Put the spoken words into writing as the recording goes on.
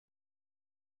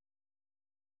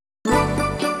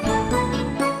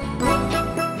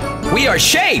We are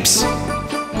shapes!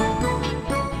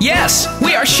 Yes,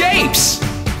 we are shapes!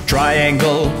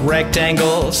 Triangle,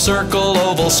 rectangle, circle,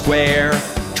 oval, square.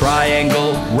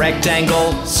 Triangle,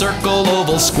 rectangle, circle,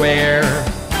 oval, square.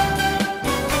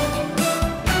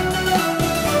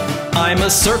 I'm a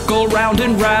circle round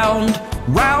and round,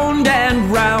 round and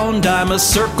round. I'm a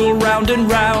circle round and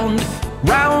round,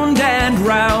 round and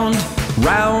round,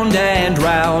 round and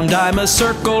round. I'm a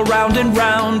circle round and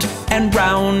round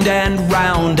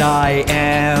I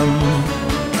am.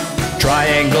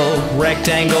 Triangle,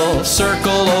 rectangle,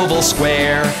 circle, oval,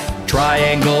 square.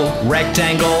 Triangle,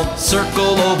 rectangle,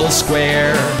 circle, oval,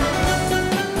 square.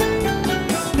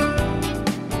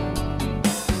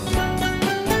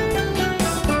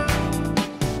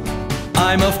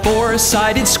 I'm a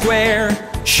four-sided square,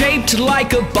 shaped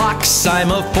like a box. I'm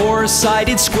a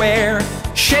four-sided square,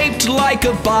 shaped like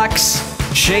a box.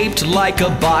 Shaped like a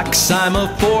box, I'm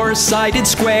a four-sided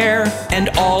square, and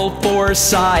all four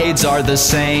sides are the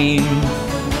same.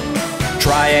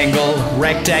 Triangle,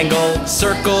 rectangle,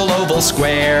 circle, oval,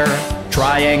 square.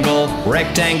 Triangle,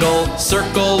 rectangle,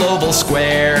 circle, oval,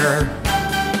 square.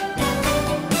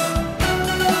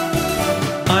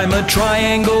 I'm a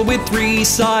triangle with three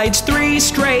sides, three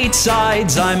straight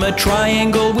sides. I'm a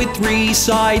triangle with three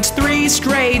sides, three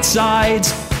straight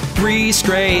sides. Three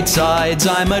straight sides.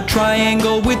 I'm a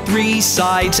triangle with three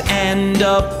sides and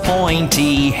a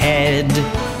pointy head.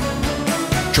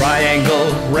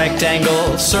 Triangle,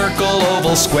 rectangle, circle,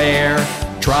 oval, square.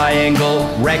 Triangle,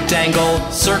 rectangle,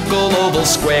 circle, oval,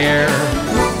 square.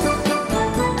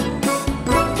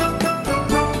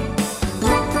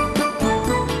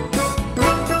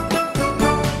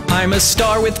 I'm a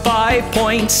star with 5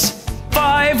 points,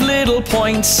 5 little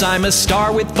points. I'm a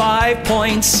star with 5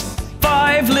 points,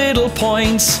 5 little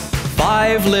points,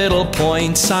 5 little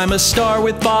points. I'm a star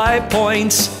with 5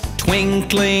 points,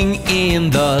 twinkling in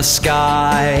the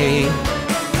sky.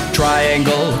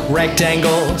 Triangle,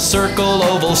 rectangle, circle,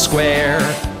 oval, square.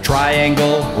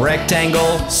 Triangle,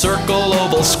 rectangle, circle,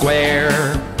 oval,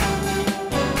 square.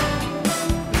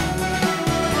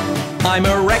 I'm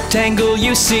a rectangle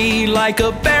you see like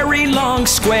a very long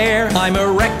square. I'm a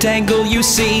rectangle you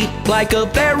see like a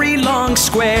very long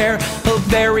square. A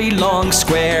very long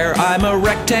square. I'm a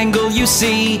rectangle you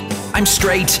see. I'm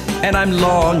straight and I'm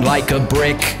long like a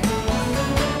brick.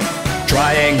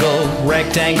 Triangle,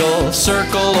 rectangle,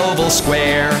 circle, oval,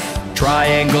 square.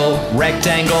 Triangle,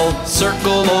 rectangle,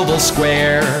 circle, oval,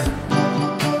 square.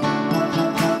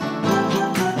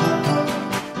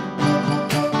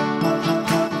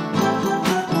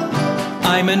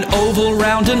 I'm an oval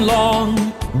round and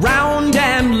long, round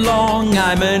and long.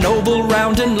 I'm an oval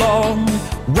round and long,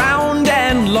 round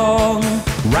and long,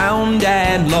 round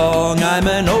and long. I'm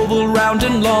an oval round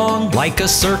and long, like a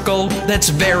circle that's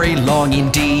very long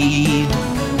indeed.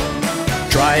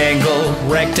 Triangle,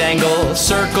 rectangle,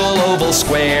 circle, oval,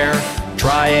 square.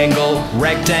 Triangle,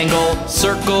 rectangle,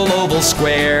 circle, oval,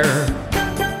 square.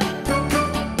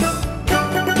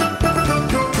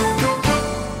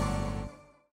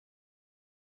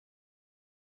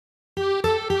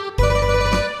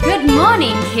 Good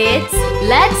morning, kids!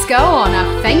 Let's go on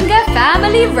a finger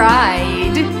family ride!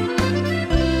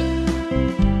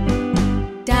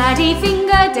 Daddy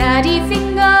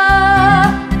finger,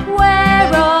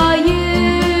 where are you?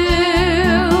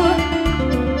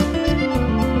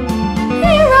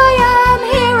 Here I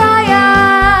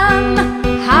am,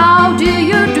 how do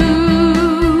you do?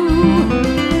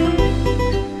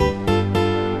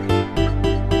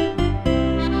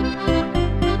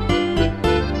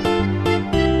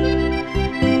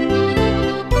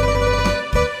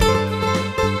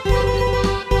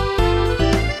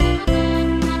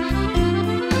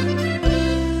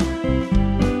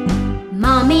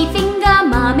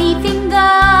 Mommy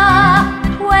finger,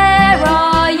 where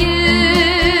are you?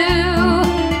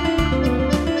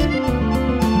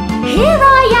 Here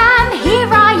I am,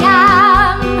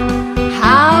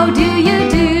 how do you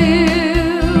do?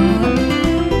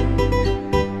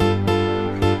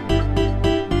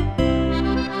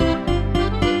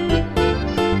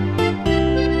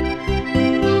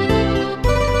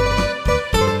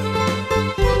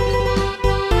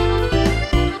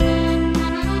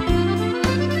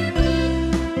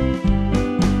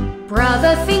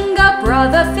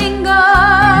 Brother finger,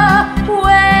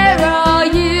 where are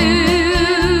you?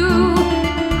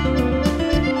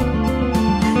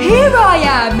 Here I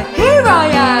am,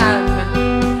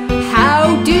 how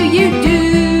do you do?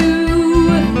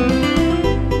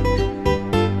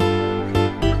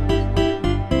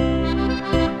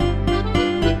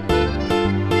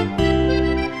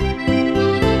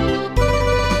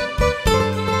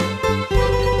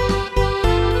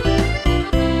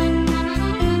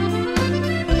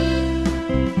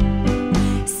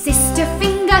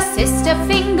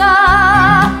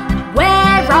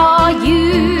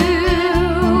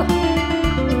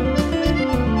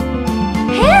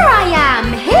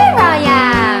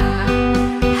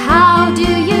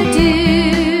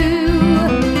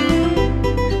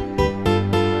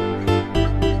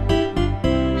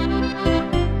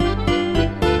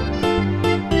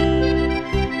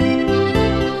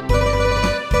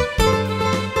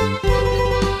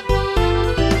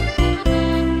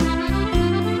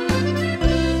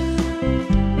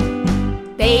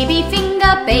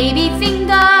 baby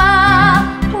finger,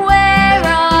 where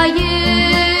are you?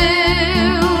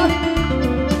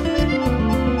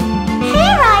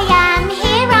 Here I am,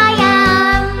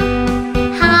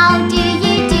 how do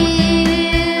you do?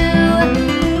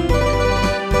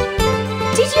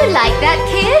 Did you like that,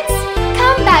 kids?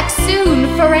 Come back soon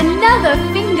for another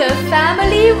Finger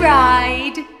Family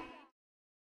ride.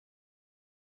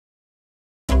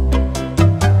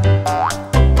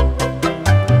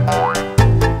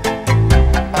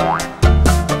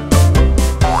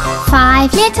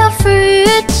 Five little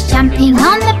fruits jumping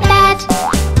on the bed.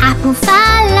 Apple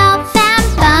fell off and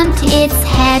bumped its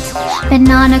head.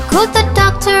 Banana called the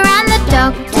doctor and the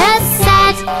doctor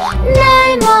said,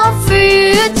 no more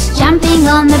fruits jumping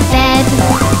on the bed.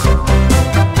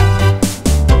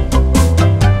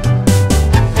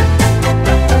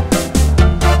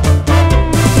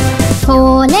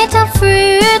 Four little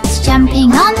fruits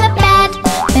jumping on the bed.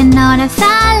 Banana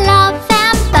fell off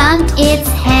and bumped its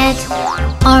head.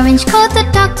 Orange called the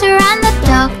doctor and the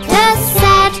doctor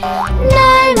said,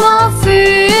 no more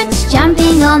fruits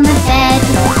jumping on the bed.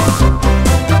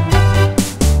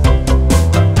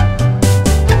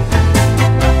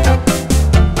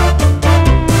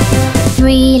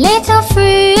 Three little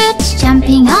fruits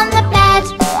jumping on the bed.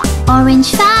 Orange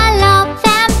fell off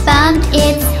and bumped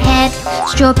its head.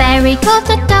 Strawberry called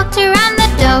the doctor and the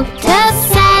doctor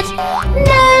said,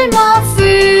 no more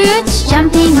fruits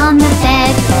jumping on the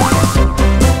bed.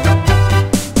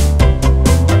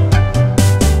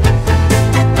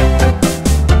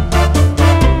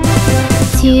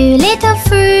 Two little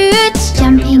fruits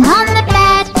jumping on the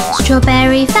bed.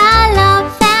 Strawberry fell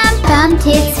off and bumped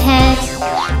its head.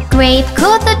 Grape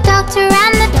called the doctor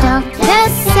and the doctor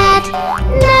said,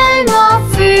 no more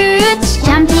fruits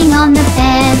jumping on the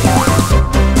bed.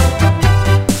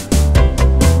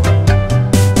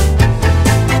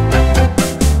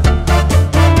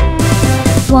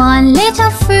 One little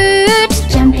fruit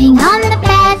jumping on the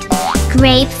bed.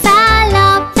 Grape fell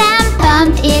off and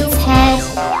bumped its head.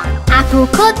 Apple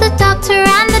called the doctor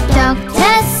and the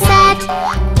doctor said,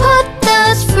 put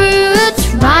those fruits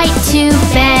right to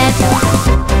bed.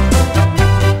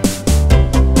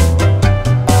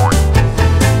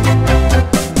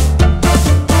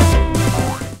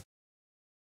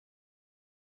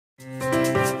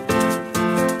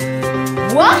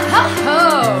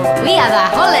 Whoa-ho-ho! We are the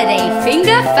Holiday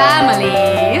Finger Family.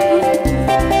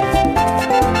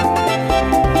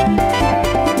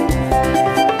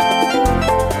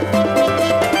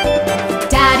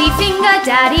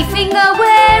 Daddy Finger,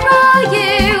 where are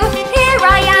you? Here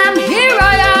I am,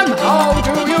 how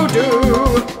do you do?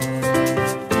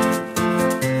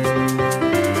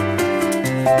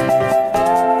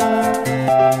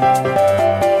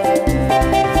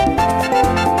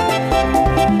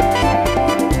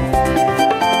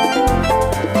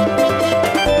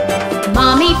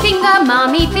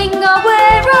 Mommy Finger,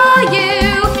 where are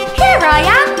you? Here I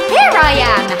am,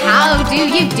 how do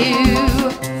you do?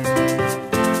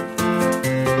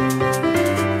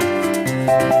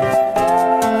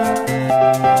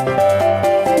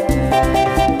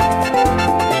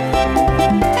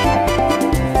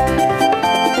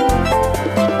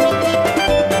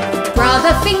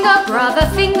 Brother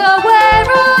Finger, where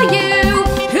are you?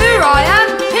 Here I am,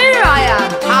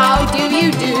 how do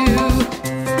you do?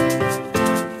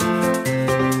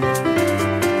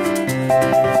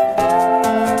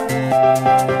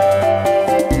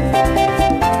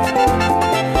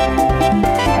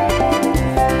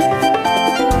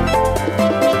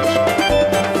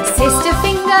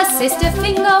 Sister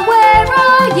Finger, where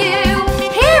are you?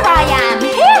 Here I am,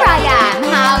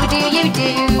 how do you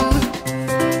do?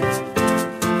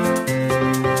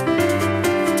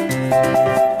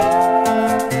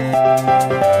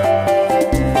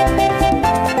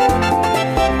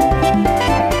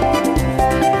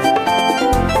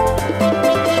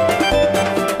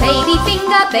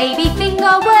 Baby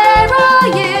Finger, where are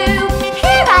you?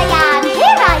 Here I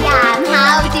am,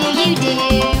 how do you do?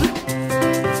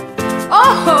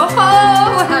 Oh ho ho,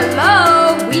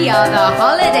 hello! We are the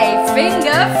Holiday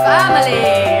Finger Family.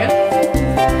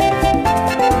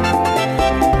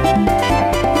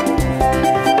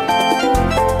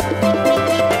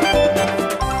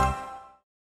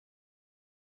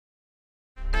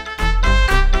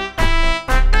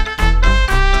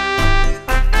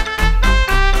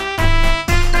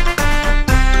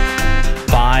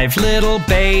 Five little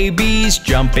babies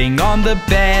jumping on the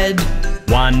bed.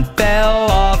 One fell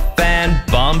off and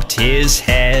bumped his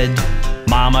head.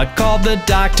 Mama called the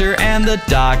doctor and the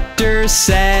doctor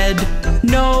said,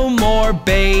 no more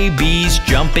babies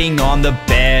jumping on the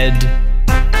bed.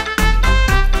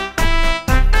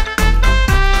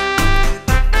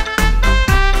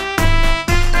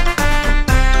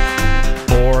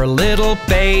 little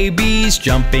babies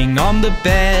jumping on the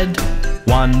bed.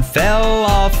 One fell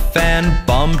off and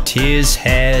bumped his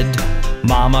head.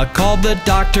 Mama called the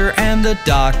doctor and the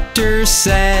doctor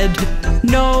said,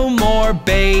 no more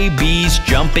babies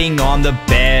jumping on the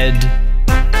bed.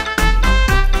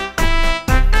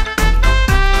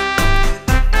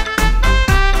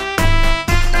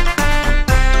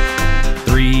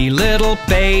 Three little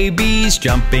babies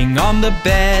jumping on the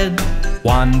bed.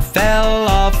 One fell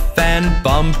off and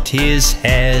bumped his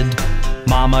head.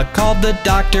 Mama called the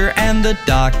doctor and the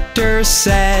doctor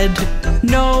said,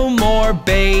 no more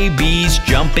babies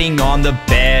jumping on the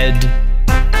bed.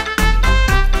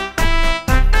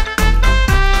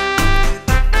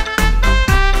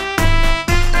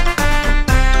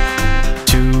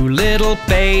 Two little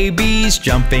babies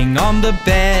jumping on the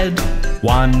bed.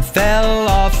 One fell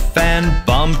off and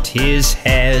bumped his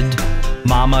head.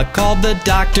 Mama called the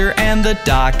doctor and the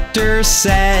doctor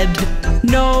said,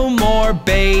 no more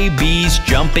babies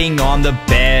jumping on the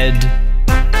bed.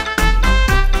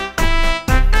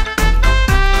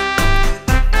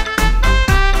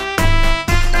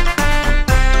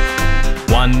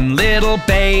 One little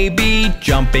baby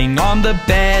jumping on the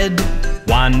bed.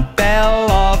 One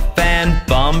fell off and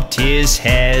bumped his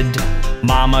head.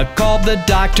 Mama called the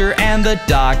doctor and the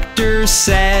doctor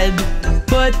said,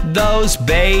 put those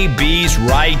babies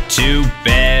right to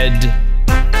bed.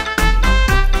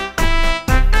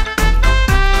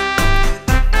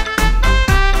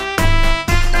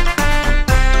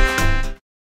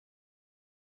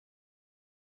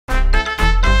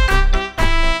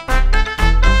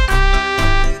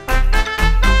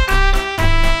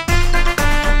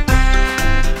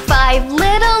 Five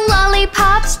little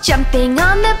lollipops jumping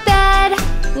on the bed.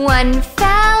 One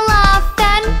fell off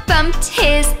and bumped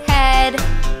his head.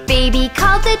 Baby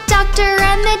called the doctor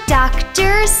and the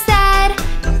doctor said,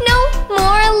 no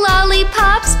more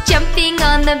lollipops jumping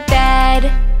on the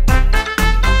bed.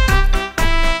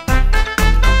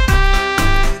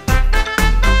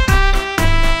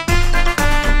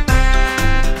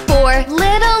 Four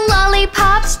little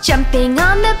lollipops jumping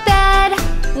on the bed.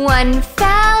 One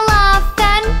fell off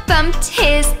and bumped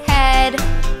his head.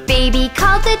 Baby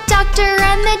called the doctor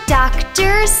and the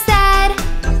doctor said,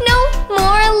 no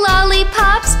more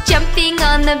lollipops jumping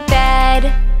on the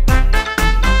bed.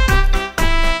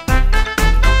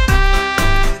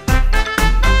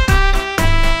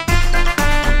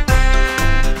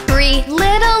 Three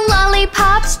little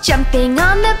lollipops jumping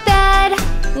on the bed.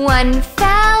 One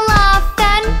fell off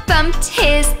and bumped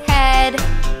his head.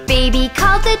 Baby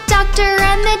called the doctor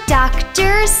and the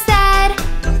doctor said,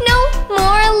 no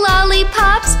more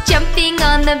lollipops jumping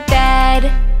on the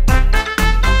bed.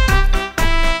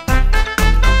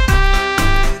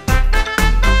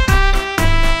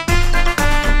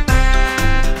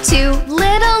 Two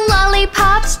little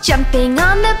lollipops jumping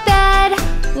on the bed.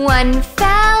 One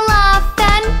fell off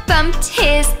and bumped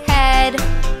his head.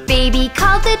 Baby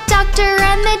called the doctor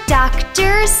and the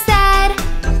doctor said,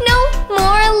 no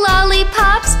more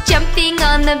lollipops jumping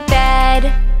on the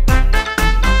bed.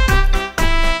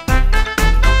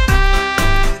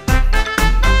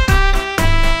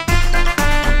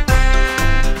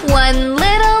 One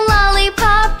little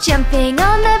lollipop jumping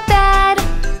on the bed.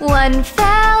 One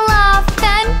fell off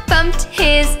and bumped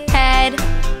his head.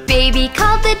 Baby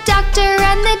called the doctor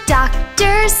and the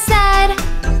doctor said,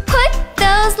 put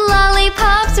those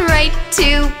lollipops right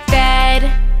to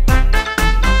bed.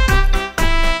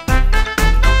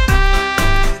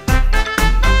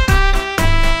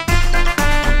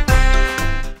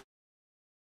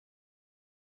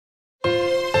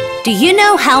 Do you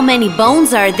know how many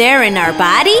bones are there in our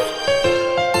body?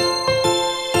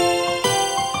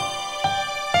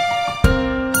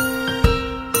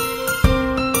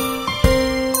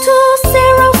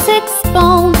 206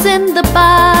 bones in the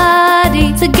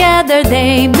body. Together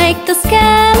they make the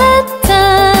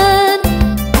skeleton.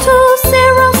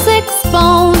 206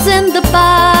 bones in the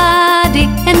body,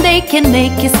 and they can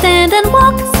make you stand and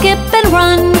walk, skip and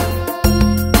run.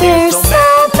 They're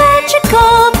so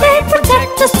magical, they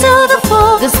protect us to the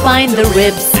full. The spine, the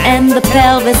ribs, and the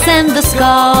pelvis, and the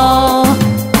skull.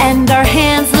 And our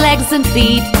hands, legs, and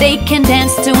feet, they can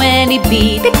dance to any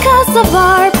beat. Because of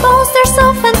our bones, they're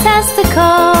so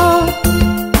fantastical.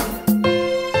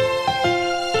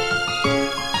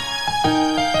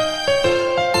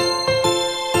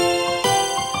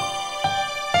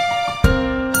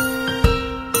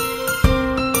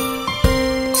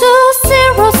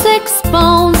 Six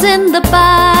bones in the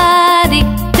body,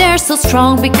 they're so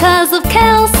strong because of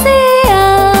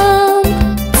calcium.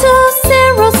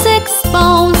 206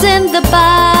 bones in the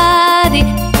body,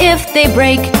 if they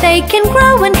break they can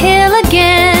grow and heal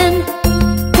again.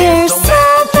 They're so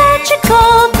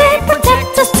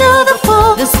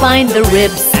The spine, the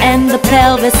ribs, and the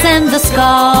pelvis, and the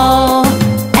skull.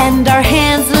 And our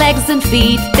hands, legs, and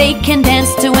feet, they can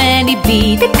dance to any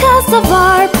beat. Because of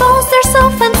our bones, they're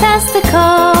so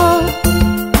fantastical.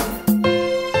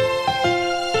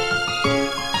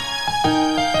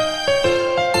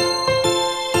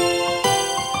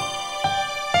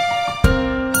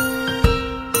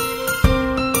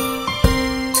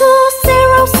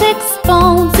 206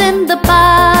 bones in the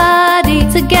body.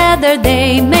 Together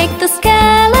they make the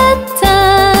skeleton.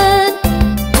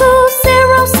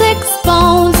 206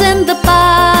 bones in the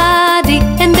body,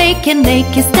 and they can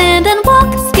make you stand and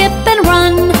walk, skip and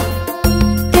run.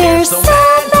 They're so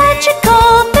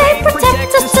magical, they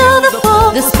protect us to the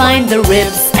full. The spine, the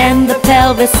ribs, and the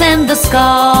pelvis, and the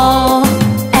skull.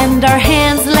 And our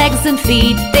hands, legs, and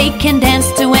feet, they can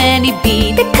dance to any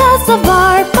beat. Because of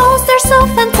our bones, they're so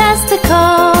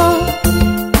fantastical.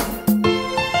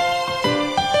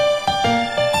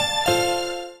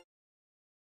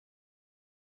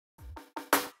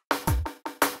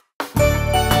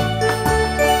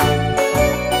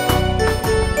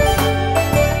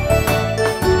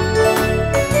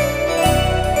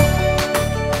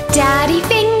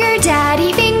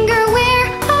 Daddy finger, where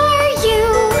are you?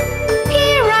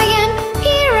 Here I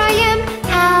am,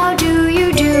 how do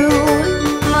you do?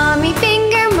 Mommy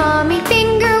finger,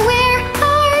 where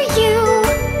are you?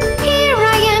 Here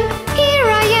I am,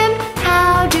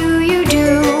 how do you do?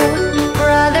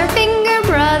 Brother finger,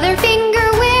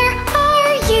 where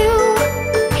are you?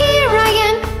 Here I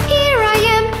am,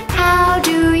 how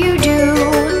do you do?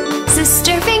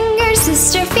 Sister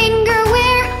finger,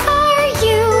 where are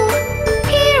you?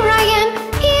 Here I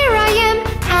am,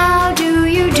 how do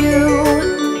you do?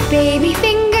 Baby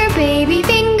finger,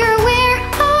 where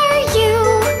are you?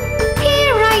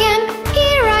 Here I am,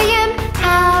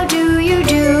 how do you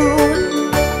do?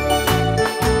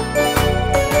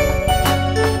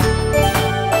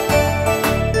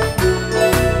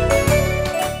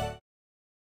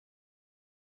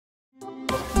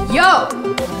 Yo!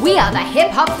 We are the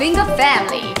Hip Hop Finger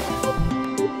family.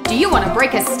 Do you want to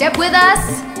break a step with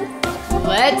us?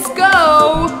 Let's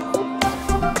go!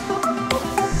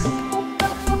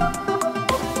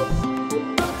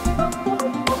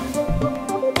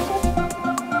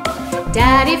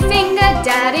 Daddy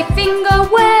finger,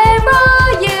 where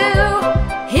are you?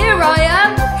 Here I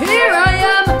am,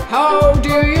 how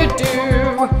do you do?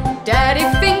 Daddy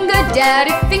finger,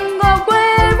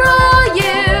 where are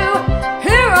you?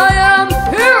 Here I am,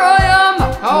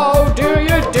 how do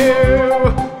you do?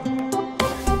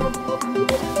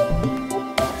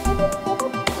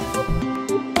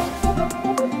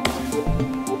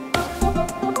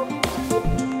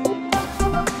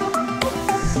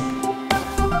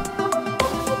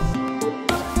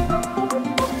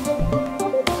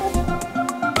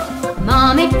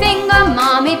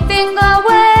 Mommy finger,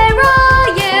 where are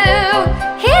you?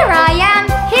 Here I am,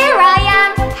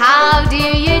 how do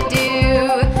you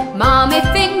do? Mommy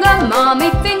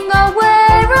finger,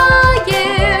 where are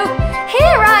you?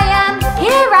 Here I am,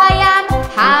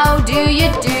 how do you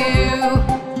do?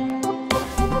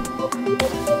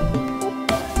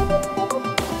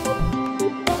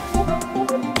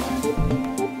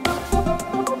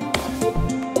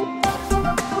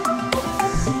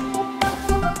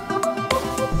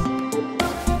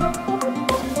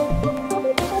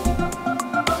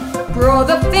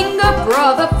 Brother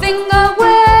finger,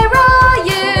 where are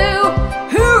you?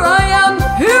 Here I am,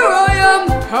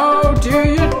 how do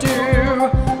you do?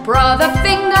 Brother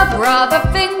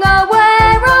finger,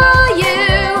 where are you?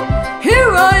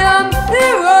 Here I am,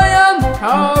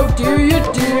 how do you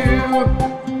do?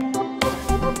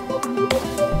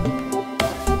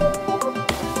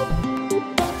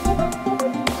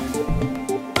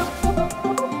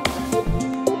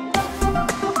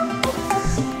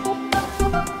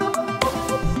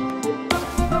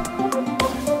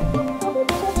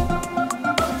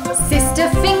 Sister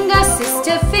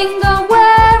finger,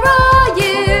 where are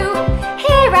you?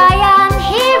 Here I am,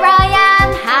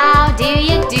 how do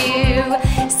you do?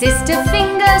 Sister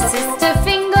finger,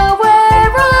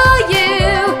 where are you?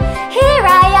 Here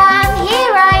I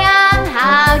am,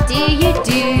 how do you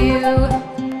do?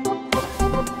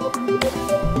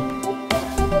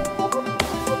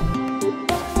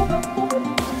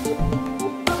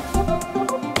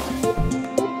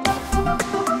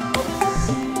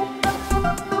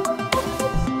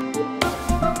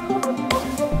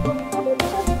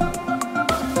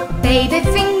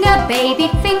 Baby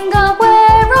finger,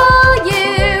 where are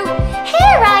you?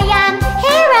 Here I am,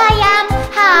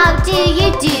 how do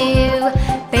you do?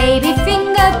 Baby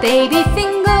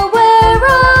finger, where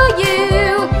are you?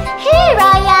 Here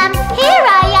I am,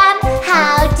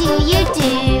 how do you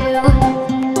do?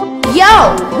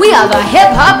 We are the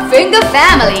Hip Hop Finger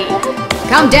Family.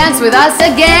 Come dance with us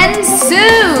again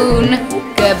soon.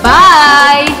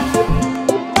 Goodbye.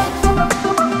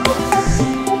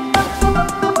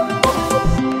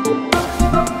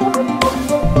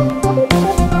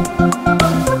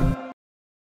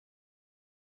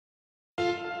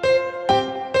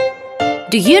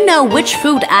 Do you know which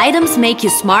food items make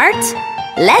you smart?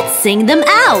 Let's sing them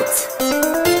out!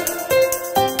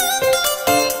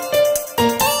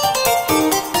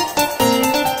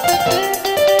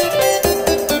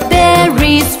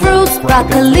 Berries, fruits,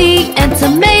 broccoli, and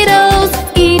tomatoes.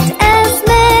 Eat as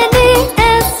many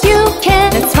as you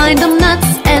can. Let's find them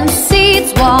nuts and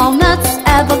seeds, walnuts,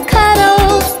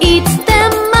 avocados. Eat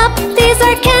them up, these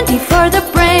are candy for the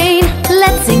brain.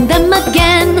 Let's sing them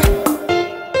again.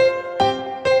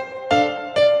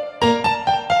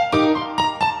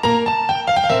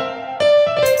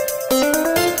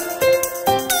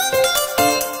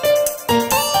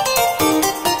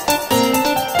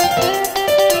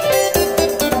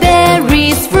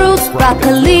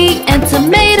 Broccoli and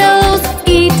tomatoes.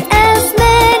 Eat as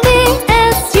many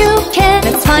as you can.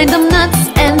 Let's find them nuts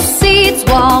and seeds,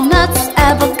 walnuts,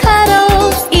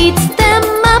 avocados. Eat them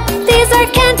up, these are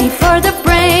candy for the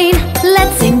brain.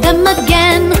 Let's sing them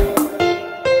again.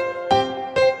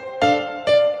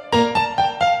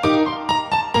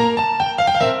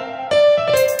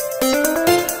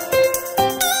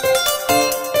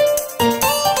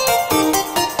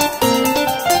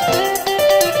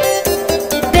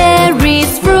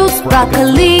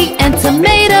 Broccoli and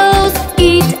tomatoes.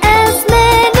 Eat as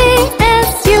many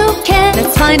as you can.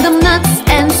 Let's find them nuts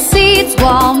and seeds,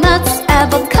 walnuts,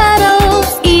 avocados.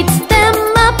 Eat them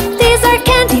up, these are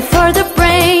candy for the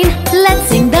brain. Let's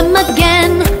sing them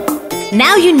again.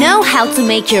 Now you know how to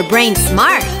make your brain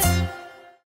smart.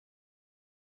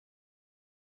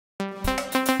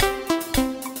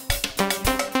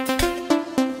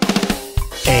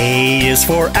 A is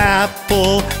for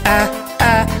apple, apple.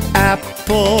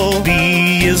 B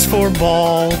is for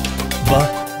ball,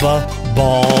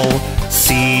 ball.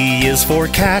 C is for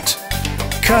cat,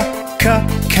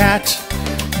 cat.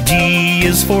 D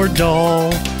is for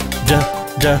doll,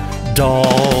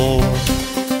 doll.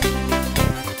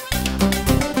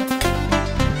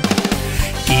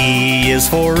 E is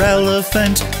for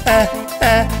elephant,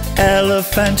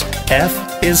 elephant.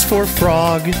 F is for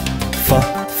frog,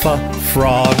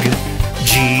 frog.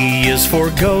 G is for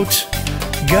goat,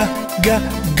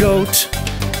 goat.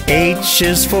 H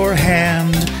is for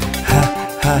hand,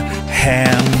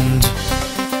 hand.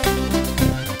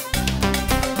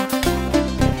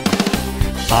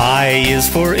 I is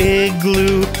for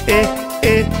igloo,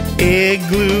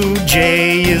 igloo.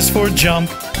 J is for jump,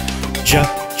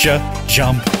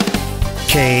 jump.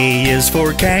 K is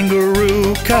for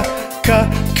kangaroo,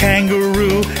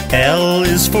 kangaroo. L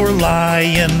is for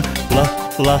lion,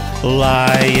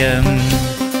 lion.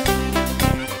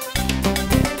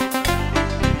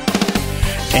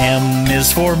 M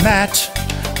is for mat,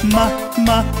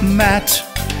 mat.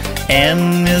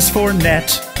 N is for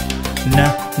net,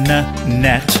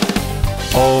 net.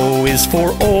 O is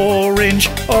for orange,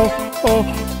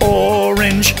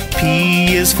 orange.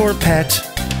 P is for pet,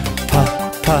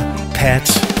 pet.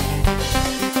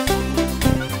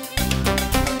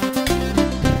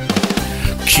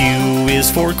 Q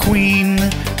is for queen,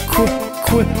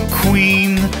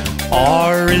 queen.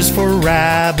 R is for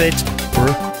rabbit,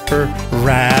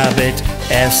 rabbit.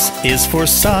 S is for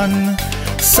sun,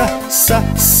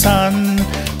 sun.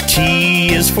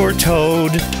 T is for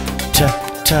toad,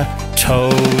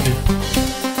 toad.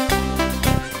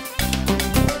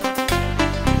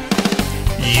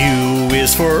 U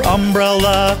is for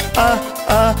umbrella,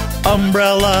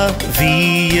 umbrella.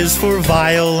 V is for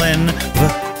violin,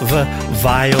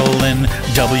 violin.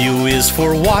 W is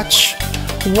for watch,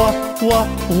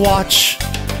 watch.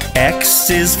 X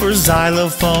is for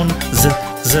xylophone,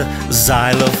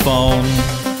 xylophone.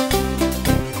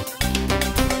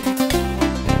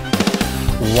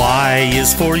 Y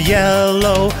is for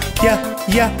yellow,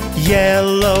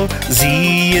 yellow.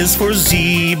 Z is for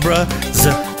zebra,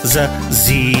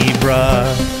 zebra.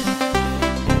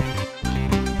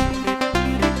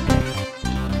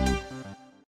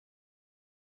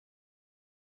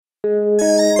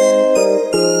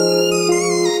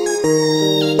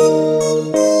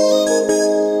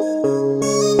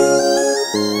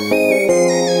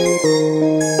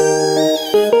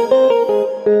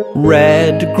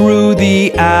 Red grew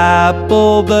the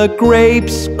apple, the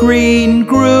grapes green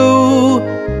grew.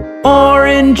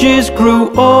 Oranges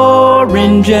grew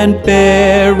orange and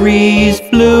berries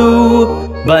blue.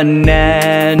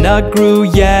 Banana grew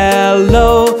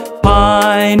yellow,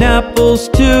 pineapples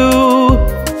too.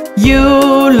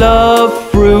 You love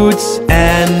fruits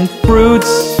and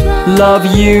fruits love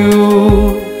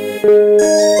you.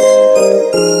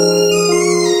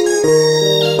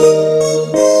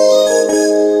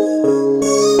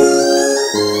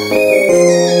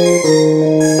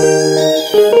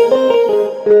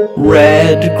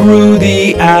 Red grew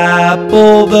the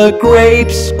apple, the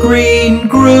grapes green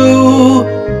grew.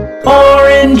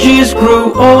 Oranges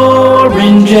grew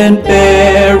orange and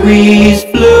berries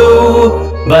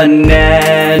blue.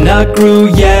 Banana grew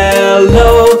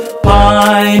yellow,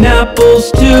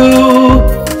 pineapples too.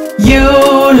 You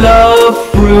love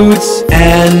fruits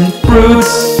and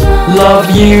fruits love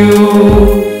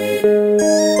you.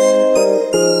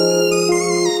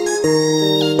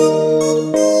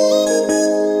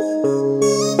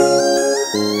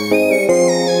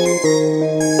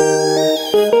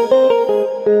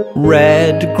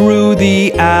 Red grew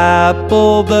the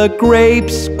apple, the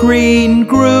grapes green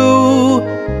grew.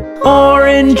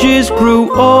 Oranges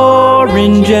grew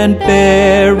orange and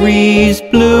berries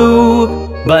blue.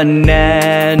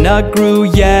 Banana grew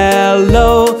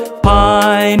yellow,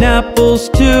 pineapples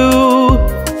too.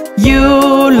 You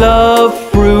love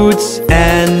fruits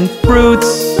and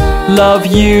fruits love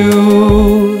you.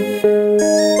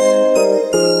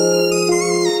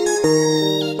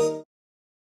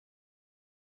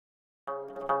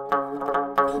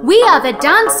 We are the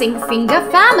dancing finger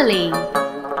family.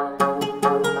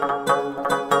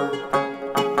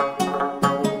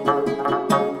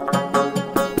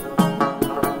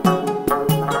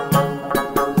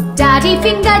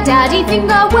 Daddy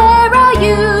finger, where are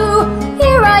you?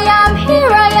 Here I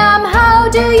am, how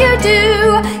do you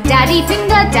do? Daddy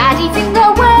finger,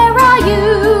 where are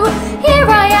you? Here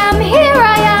I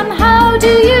am, how do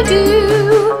you do?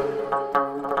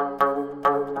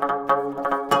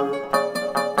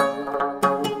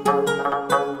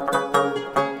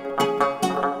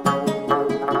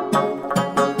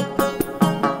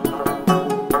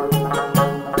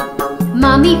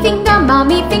 Mommy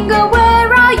finger,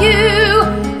 where are you?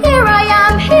 Here I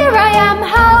am,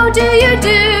 how do you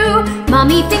do?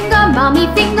 Mommy finger,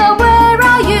 where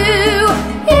are you?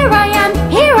 Here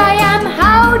I am,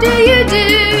 how do you do?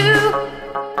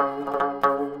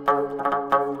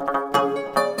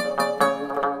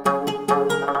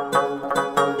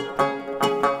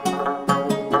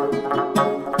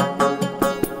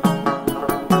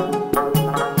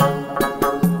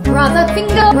 Brother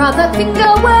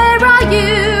finger, where are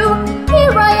you?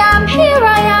 Here I am,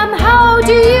 how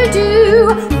do you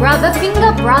do? Brother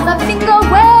finger,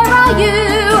 where are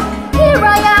you? Here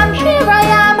I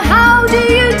am, how do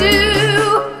you do?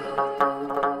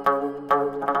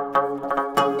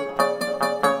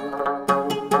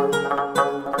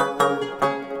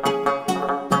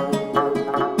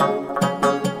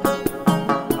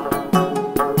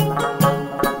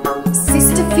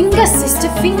 Sister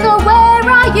finger, where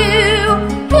are you?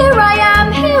 Here I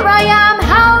am,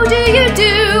 how do you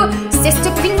do?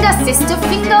 Sister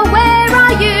finger, where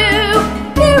are you?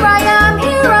 Here I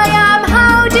am,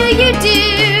 how do you do?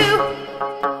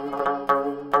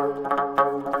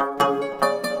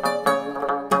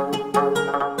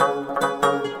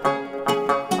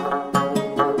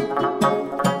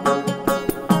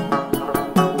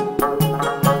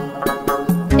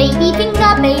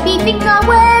 Baby finger,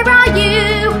 where are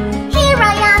you? Here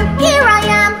I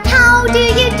am, how do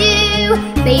you do?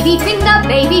 Baby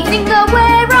finger,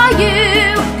 where are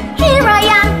you? Here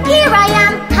I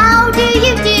am, how do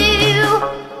you do?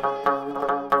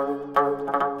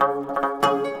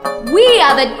 We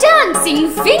are the dancing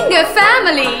finger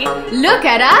family. Look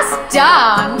at us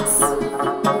dance.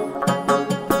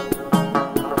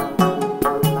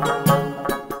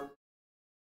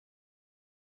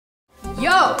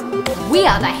 Yo, we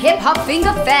are the hip hop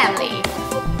finger family.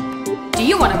 Do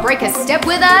you want to break a step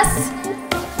with us?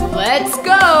 Let's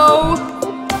go!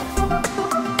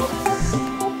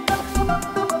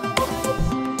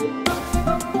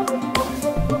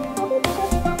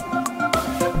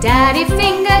 Daddy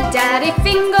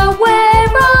finger, where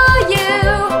are you?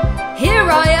 Here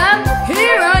I am,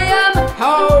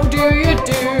 how do you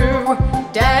do?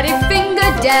 Daddy finger,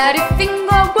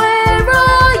 where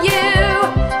are you?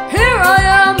 Here I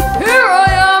am,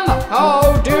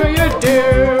 how do you do?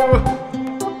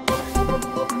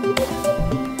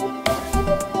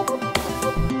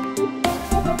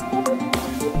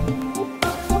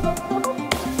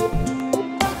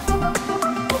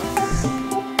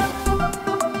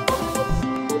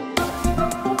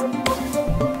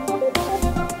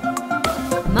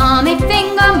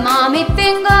 Mommy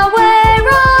finger, where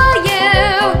are you?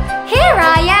 Here I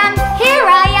am,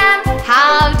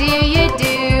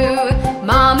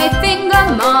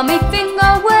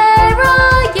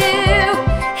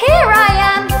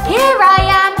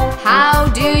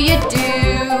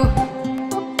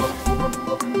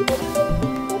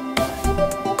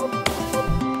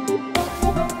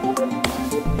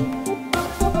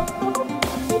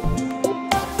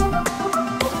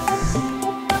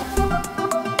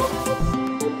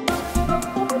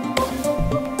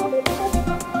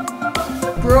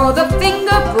 Brother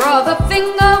finger,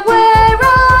 where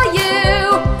are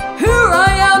you? Here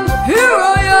I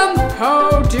am,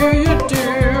 how do you do?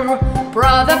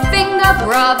 Brother finger,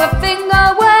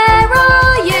 where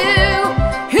are you?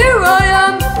 Here I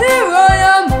am,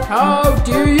 how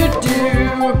do you do?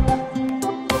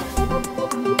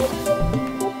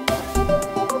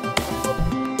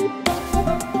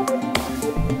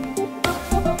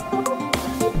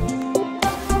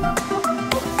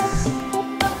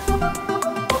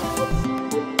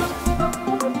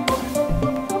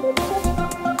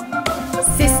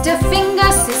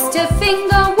 Sister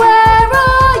finger, where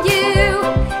are you?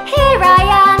 Here I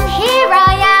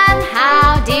am,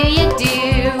 how do you do?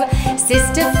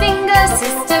 Sister finger,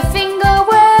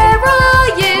 where are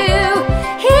you?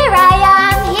 Here I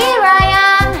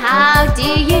am, how do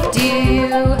you do?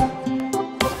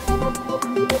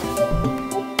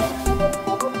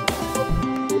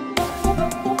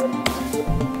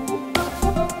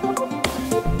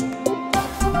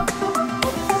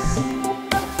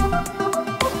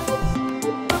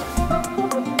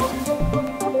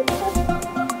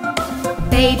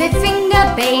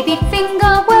 Baby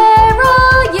finger, where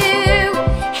are you?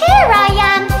 Here I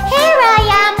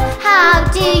am, how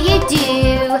do you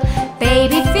do?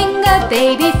 Baby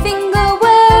finger,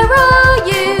 where are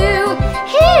you?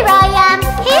 Here I am,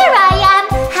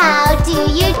 how do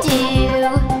you do?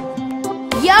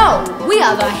 Yo, we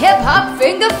are the Hip Hop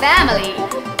Finger family.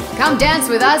 Come dance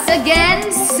with us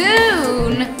again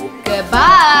soon.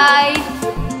 Goodbye.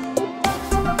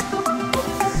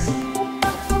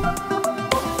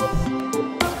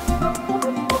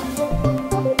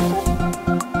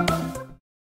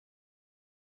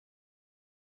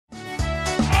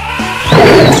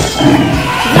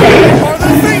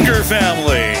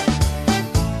 Family.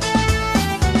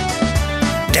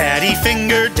 Daddy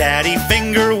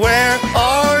finger, where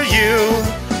are you?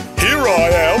 Here I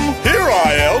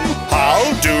am, how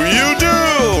do you do?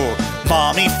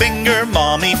 Mommy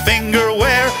finger,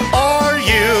 where are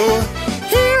you?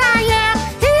 Here I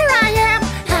am,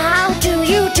 how do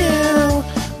you do?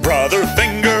 Brother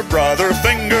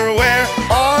finger, where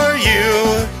are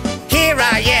you? Here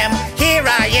I am,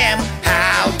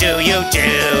 how do you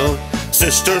do?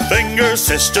 Sister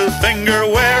finger,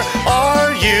 where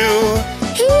are you?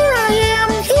 Here I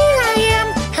am,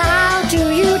 how do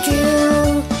you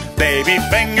do? Baby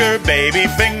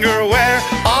finger, where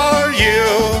are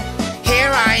you?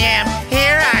 Here I am,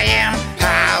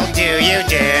 how do you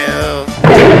do?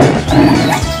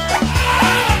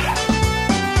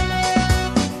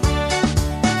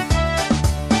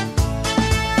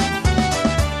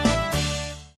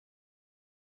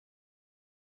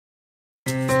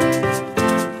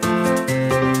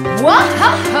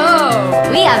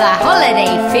 Whoa-ho-ho! We are the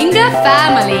Holiday Finger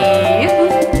family.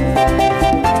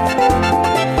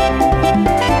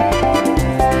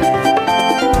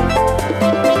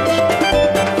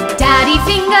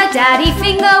 Daddy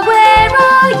finger, where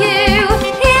are you?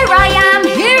 Here I am,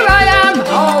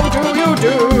 how do you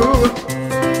do?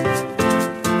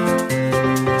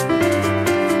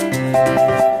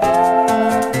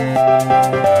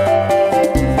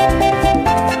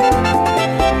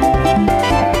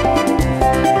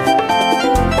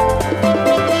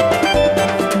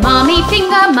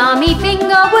 Mommy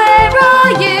finger, where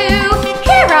are you?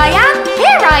 Here I am,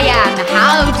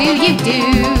 how do you do?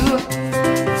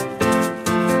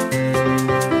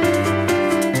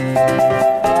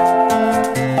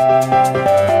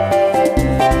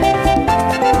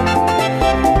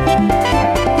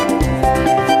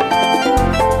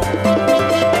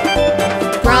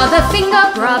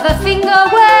 Brother finger,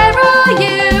 where are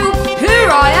you? Here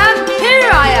I am,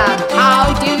 how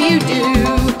do you do?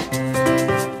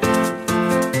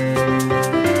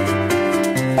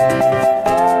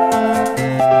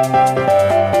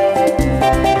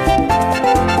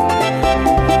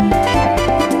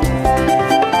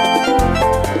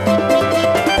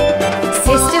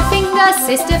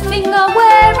 Sister finger,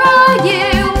 where are you?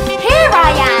 Here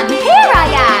I am,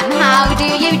 how do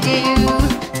you do?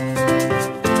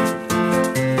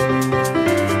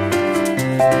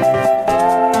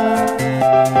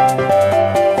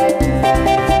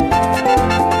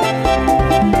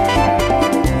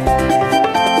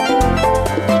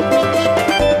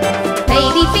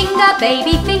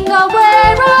 Baby finger,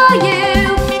 where are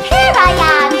you? Here I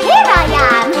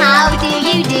am, how do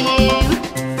you do?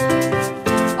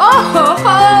 Oh ho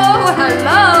ho,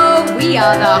 hello, we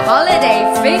are the Holiday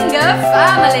Finger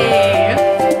family.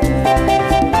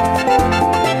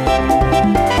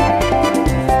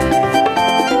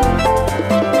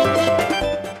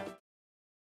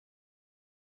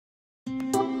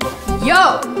 Yo,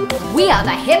 we are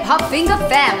the Hip Hop Finger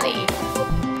family.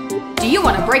 Do you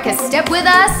want to break a step with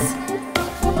us?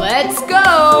 Let's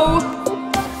go!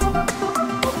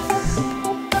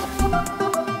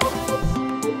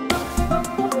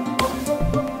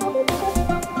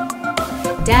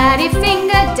 Daddy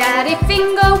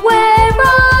finger, where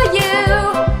are you?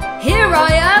 Here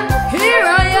I am,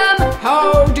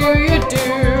 how do you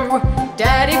do?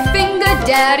 Daddy finger,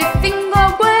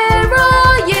 where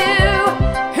are you?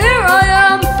 Here I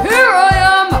am,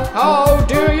 how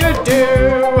do you do?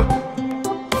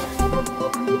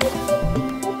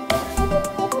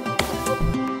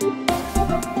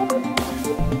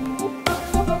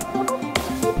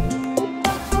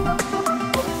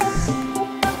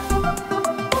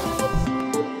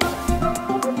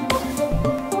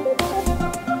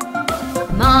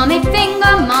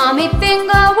 Mommy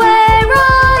finger, where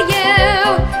are you?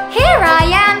 Here I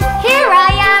am,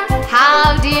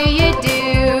 how do you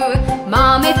do?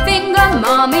 Mommy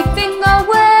finger,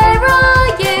 where are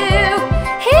you?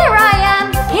 Here I am,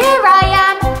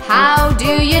 how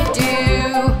do you do?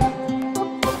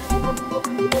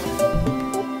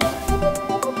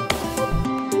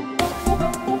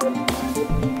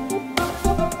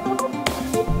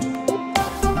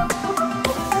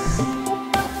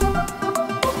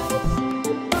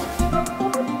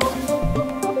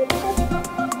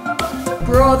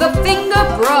 Brother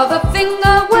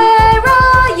finger, where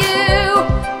are you?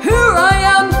 Here I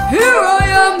am,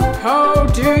 how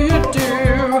do you do?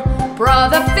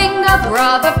 Brother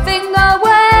finger,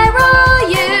 where are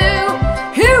you?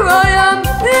 Here I am,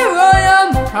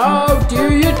 how do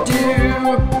you do?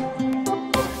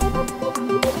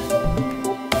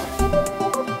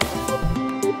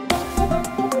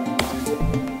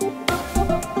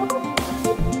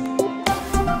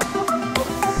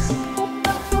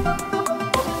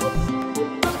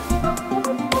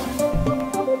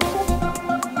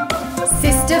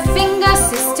 Sister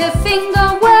finger,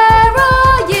 where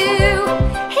are you?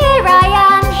 Here I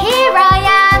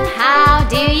am, how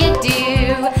do you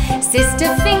do?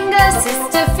 Sister finger,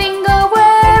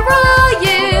 where are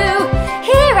you?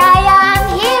 Here I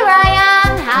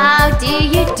am, how do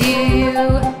you do?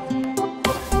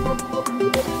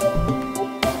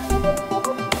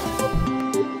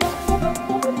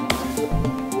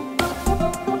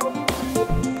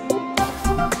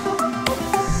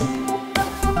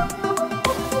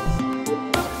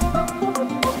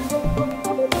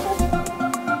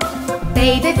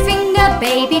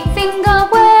 Baby finger,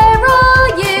 where are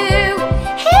you?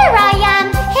 Here I am,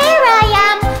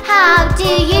 how do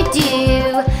you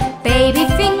do? Baby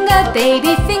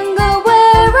finger,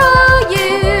 where are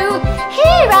you?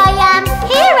 Here I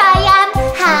am,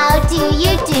 how do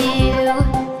you do?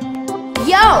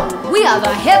 Yo, we are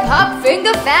the Hip Hop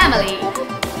Finger family.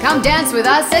 Come dance with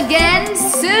us again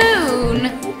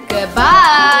soon.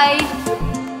 Goodbye.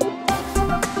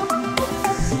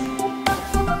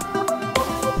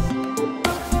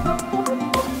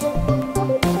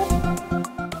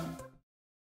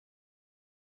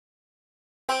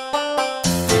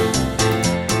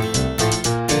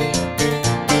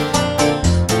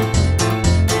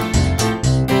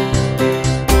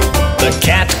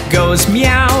 Goes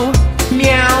meow,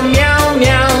 meow, meow,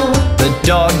 meow. The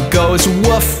dog goes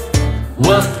woof,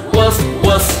 woof, woof,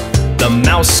 woof. The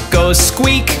mouse goes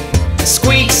squeak,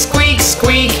 squeak, squeak,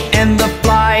 squeak. And the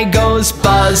fly goes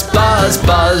buzz, buzz,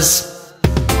 buzz.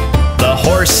 The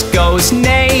horse goes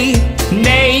neigh,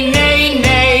 neigh, neigh,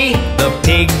 neigh. The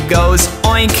pig goes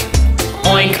oink,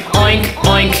 oink, oink,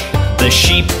 oink. The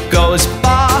sheep goes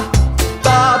ba,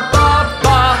 ba, ba,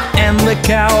 ba. And the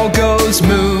cow goes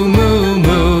moo, moo,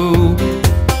 moo.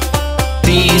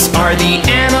 These are the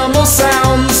animal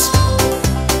sounds.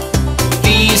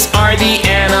 These are the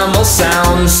animal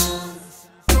sounds.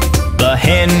 The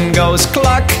hen goes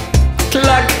cluck,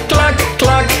 cluck, cluck,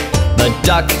 cluck. The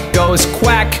duck goes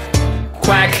quack,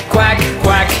 quack, quack,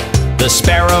 quack. The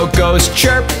sparrow goes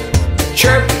chirp,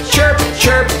 chirp, chirp,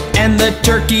 chirp. And the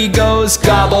turkey goes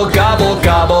gobble, gobble,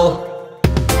 gobble.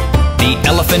 The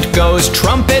elephant goes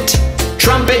trumpet,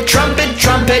 trumpet, trumpet,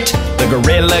 trumpet. The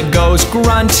gorilla goes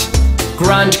grunt,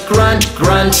 grunt, grunt,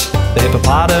 grunt. The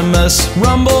hippopotamus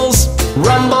rumbles,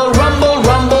 rumble, rumble,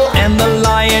 rumble. And the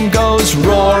lion goes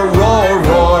roar, roar,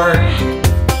 roar.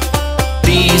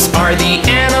 These are the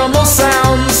animal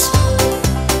sounds.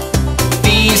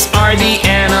 These are the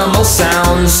animal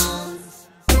sounds.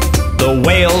 The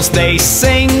whales they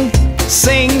sing,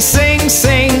 sing, sing,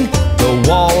 sing. The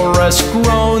walrus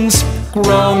groans,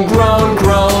 groan, groan,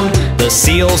 groan. The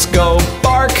seals go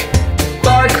bark,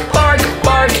 bark, bark,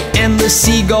 bark. And the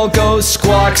seagull goes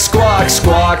squawk, squawk,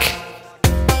 squawk.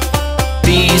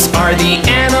 These are the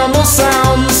animal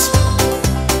sounds.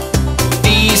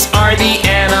 These are the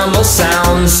animal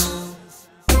sounds.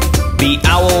 The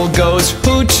owl goes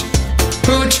hoot,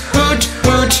 hoot, hoot,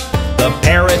 hoot. The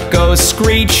parrot goes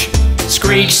screech,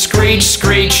 screech, screech,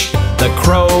 screech. The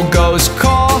crow goes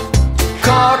caw,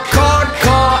 caw, caw,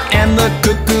 caw. And the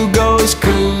cuckoo goes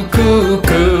coo, coo,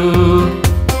 coo.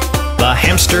 The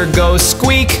hamster goes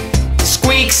squeak,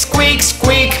 squeak, squeak,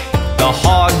 squeak. The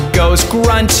hog goes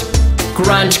grunt,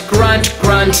 grunt, grunt,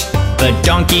 grunt. The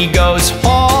donkey goes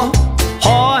haw,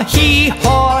 haw, hee,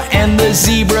 haw. And the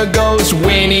zebra goes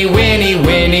whinny, whinny,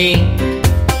 whinny.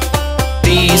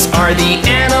 These are the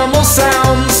animal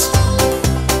sounds.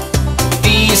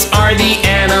 These are the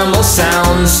animal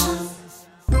sounds.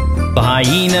 The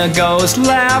hyena goes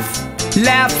laugh,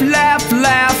 laugh, laugh,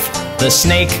 laugh. The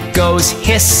snake goes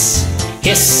hiss,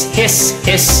 hiss, hiss,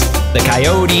 hiss. The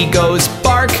coyote goes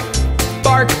bark,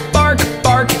 bark, bark,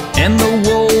 bark. And the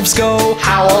wolves go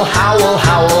howl, howl,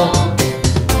 howl.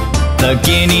 The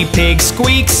guinea pig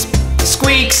squeaks,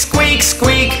 squeak, squeak,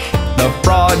 squeak. The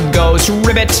frog goes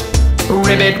ribbit,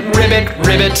 ribbit, ribbit,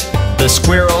 ribbit. The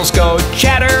squirrels go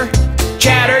chatter,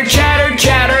 chatter, chatter,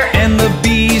 chatter. And the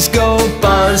bees go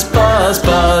buzz, buzz,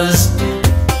 buzz.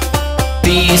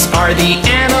 These are the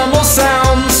animal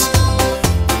sounds.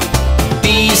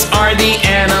 These are the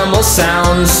animal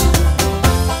sounds.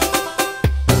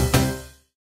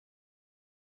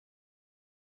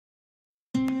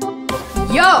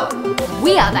 Yo,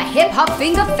 we are the Hip Hop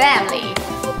Finger family.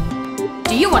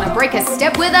 Do you want to break a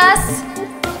step with us?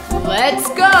 Let's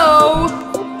go!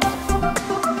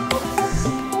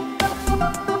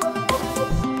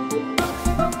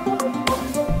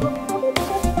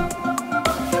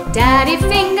 Daddy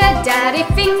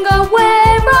finger,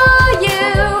 where are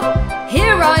you?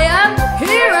 Here I am,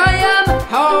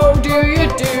 how do you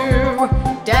do?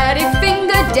 Daddy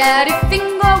finger,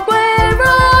 where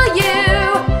are you?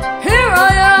 Here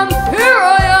I am,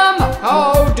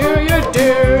 how do you do?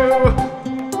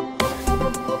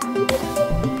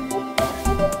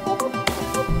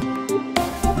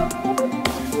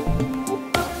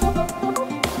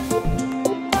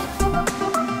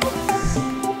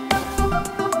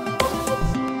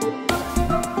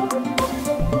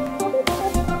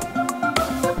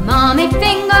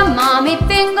 Mommy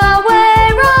finger,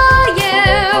 where are you?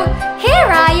 Here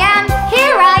I am,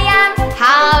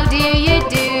 how do you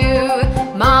do?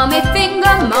 Mommy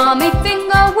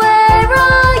finger, where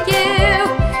are you?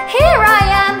 Here I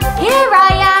am,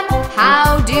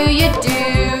 how do you do?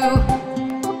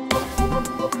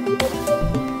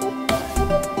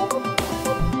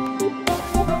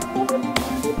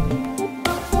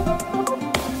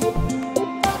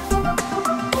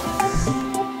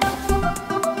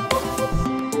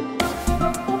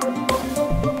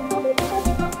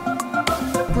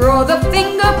 Brother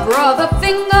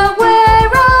finger, where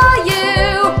are you?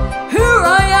 Here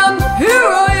I am,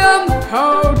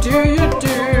 how do you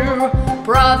do?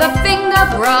 Brother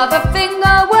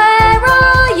finger, where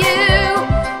are you?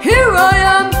 Here I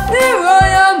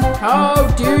am, how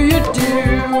do you do?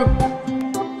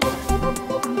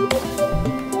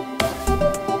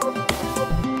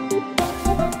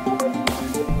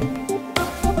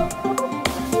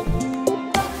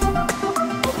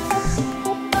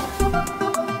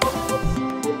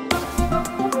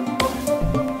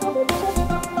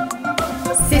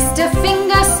 Sister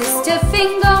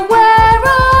finger, where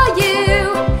are you?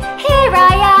 Here I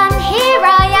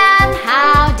am,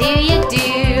 how do you do?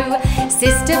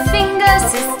 Sister finger,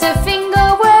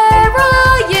 where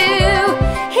are you?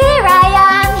 Here I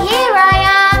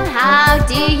am, how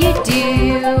do you do?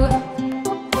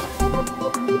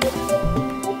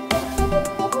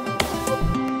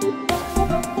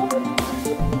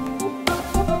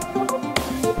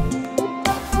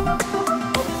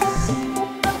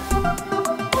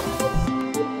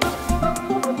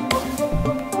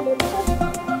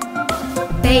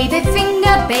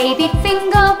 Baby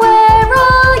finger, where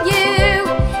are you?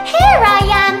 Here I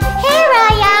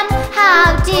am,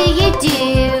 how do you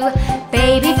do?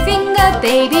 Baby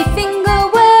finger,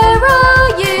 where are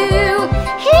you?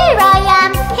 Here I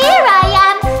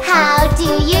am, how do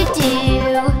you do?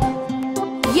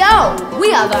 Yo, we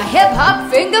are the Hip Hop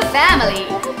Finger family.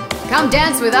 Come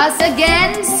dance with us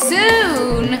again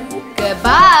soon.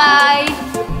 Goodbye.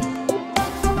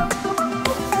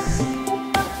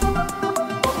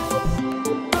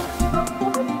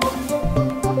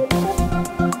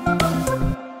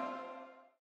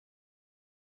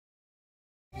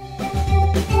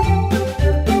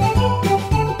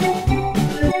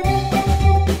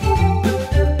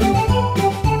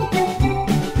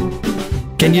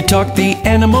 Can you talk the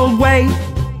animal way?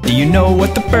 Do you know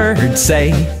what the birds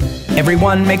say?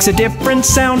 Everyone makes a different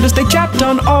sound as they chat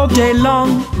on all day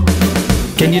long.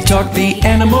 Can you talk the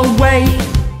animal way?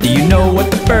 Do you know what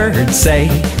the birds say?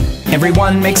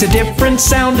 Everyone makes a different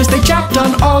sound as they chopped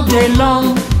on all day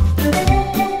long.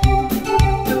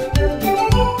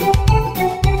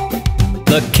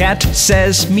 The cat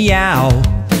says meow,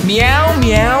 meow,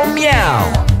 meow,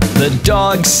 meow. The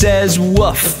dog says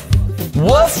woof,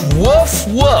 woof, woof,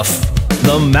 woof.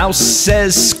 The mouse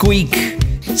says squeak,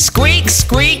 squeak,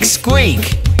 squeak,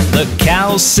 squeak. The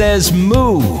cow says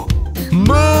moo,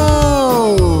 moo.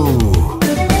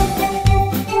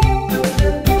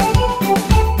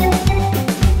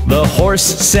 The horse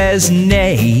says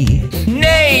neigh,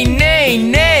 neigh, neigh,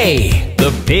 neigh.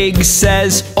 The pig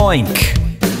says oink,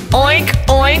 oink,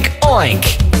 oink,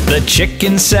 oink. The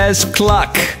chicken says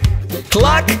cluck,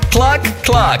 cluck, cluck,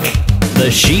 cluck.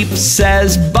 The sheep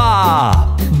says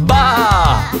baa,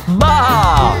 baa,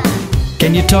 baa.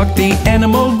 Can you talk the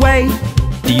animal way?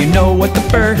 Do you know what the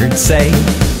birds say?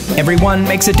 Everyone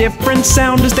makes a different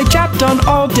sound as they chopped on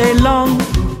all day long.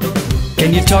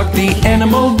 Can you talk the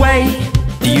animal way?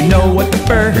 Do you know what the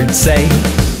birds say?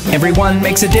 Everyone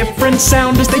makes a different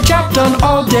sound as they chopped on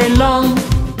all day long.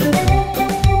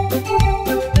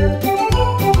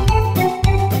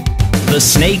 The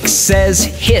snake says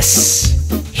hiss,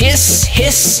 hiss,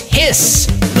 hiss, hiss.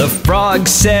 The frog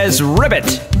says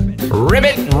ribbit,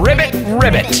 ribbit, ribbit,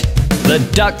 ribbit. The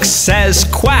duck says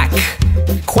quack,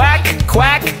 quack,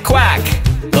 quack, quack.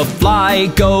 The fly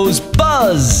goes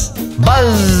buzz,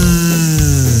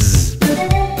 buzz.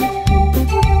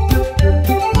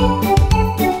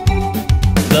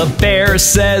 The bear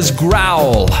says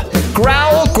growl,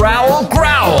 growl, growl,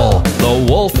 growl. The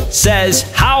wolf says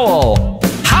howl,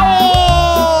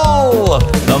 howl.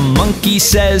 The monkey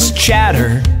says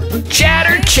chatter,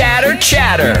 chatter, chatter,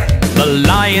 chatter. The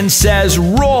lion says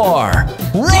roar,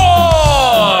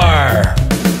 roar.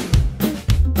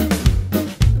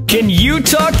 Can you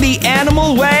talk the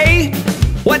animal way?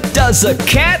 What does a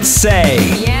cat say?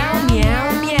 Meow,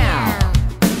 meow, meow.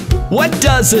 What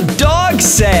does a dog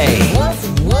say?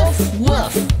 Woof, woof,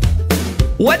 woof.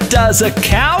 What does a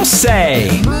cow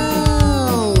say?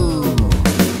 Moo.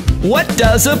 What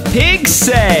does a pig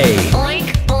say?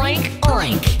 Oink, oink,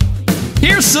 oink.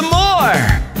 Here's some more.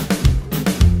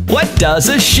 What does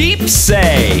a sheep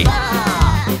say?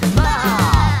 Baa,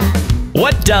 baa.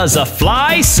 What does a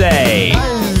fly say?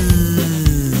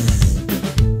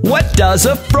 What does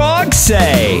a frog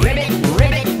say? Ribbit,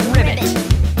 ribbit, ribbit.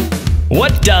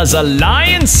 What does a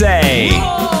lion say?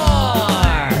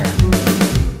 Roar.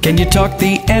 Can you talk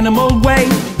the animal way?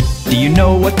 Do you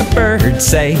know what the birds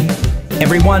say?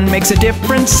 Everyone makes a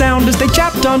different sound as they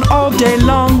chopped on all day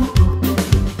long.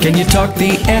 Can you talk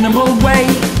the animal way?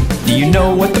 Do you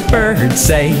know what the birds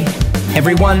say?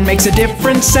 Everyone makes a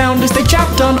different sound as they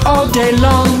chopped on all day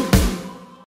long.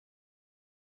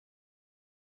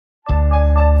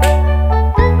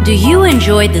 Do you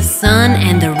enjoy the sun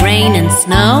and the rain and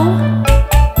snow?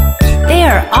 They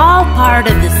are all part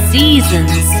of the seasons.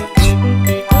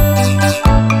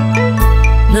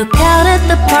 Look out at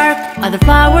the park, are the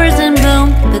flowers in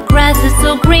bloom? The grass is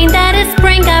so green that it's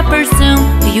spring I presume.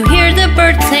 Do you hear the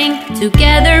birds sing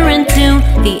together in tune?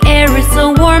 The air is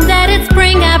so warm that it's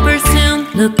spring I presume.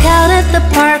 Look out at the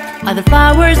park, are the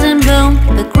flowers in bloom?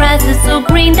 The grass is so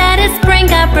green that it's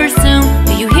spring I presume.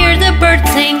 Do you hear the birds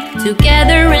sing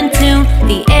together in tune?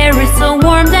 The air is so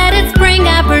warm that it's spring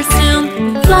I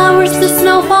presume. Flowers to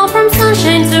snowfall, from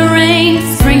sunshine to rain.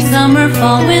 Spring, summer,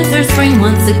 fall, winter, spring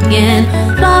once again.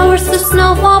 Flowers to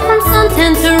snowfall, from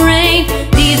suntan to rain.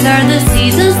 These are the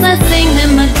seasons, let's sing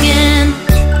them again.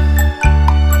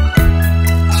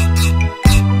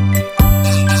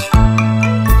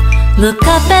 Look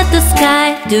up at the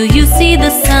sky, do you see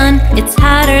the sun? It's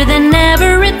hotter than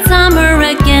ever, it's summer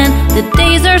again. The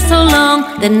days are so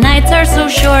long, the nights are so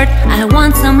short. I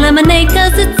want some lemonade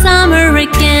cause it's summer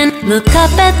again. Look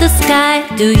up at the sky,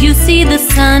 do you see the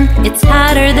sun? It's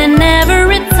hotter than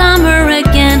ever, it's summer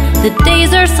again. The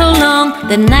days are so long,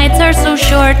 the nights are so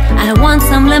short. I want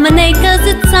some lemonade cause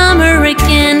it's summer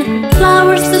again.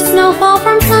 Flowers to snowfall,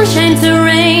 from sunshine to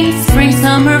rain. Spring,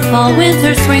 summer, fall,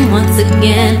 winter, spring once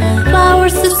again.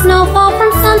 Flowers to snowfall,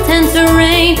 from suntan to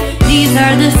rain. These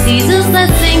are the seasons,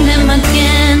 let's sing them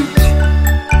again.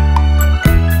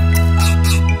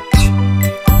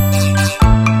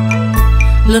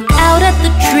 Look out at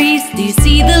the trees, do you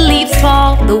see the leaves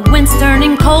fall? The wind's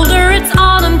turning colder, it's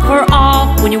autumn for all.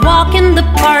 When you walk in the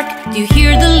park, do you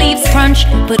hear the leaves crunch?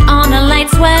 Put on a light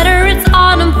sweater, it's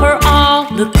autumn for all.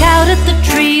 Look out at the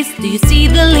trees, do you see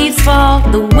the leaves fall?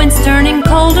 The wind's turning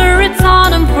colder, it's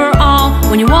autumn for all.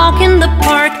 When you walk in the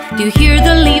park, do you hear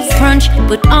the leaves crunch?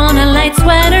 Put on a light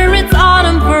sweater, it's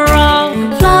autumn for all.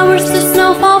 Flowers to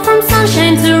snowfall, from sun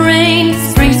sunshine to rain,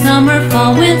 spring, summer,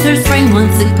 fall, winter, spring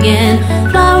once again.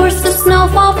 Flowers to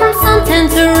snowfall, from suntan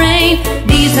to rain.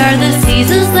 These are the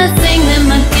seasons, let's sing them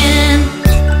again.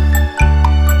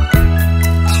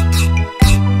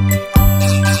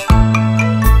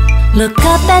 Look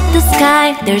up at the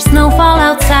sky, there's snowfall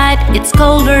outside. It's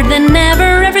colder than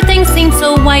ever, everything seems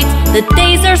so white. The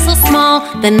days are so small,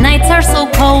 the nights are so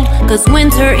cold, 'cause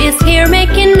winter is here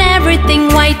making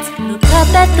everything white. Look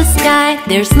up at the sky,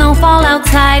 there's snowfall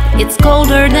outside. It's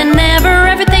colder than ever,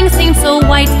 everything seems so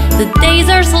white. The days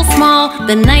are so small,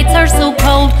 the nights are so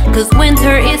cold, 'cause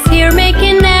winter is here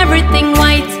making everything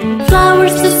white.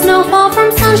 Flowers to snowfall, from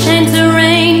sunshine to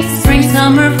rain. Spring,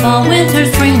 summer, fall, winter,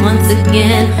 spring once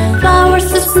again. Flowers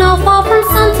to snowfall, from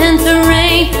suntan to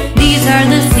rain. These are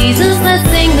the seasons, let's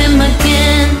sing them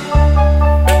again.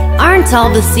 Aren't all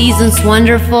the seasons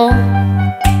wonderful?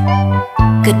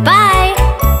 Goodbye!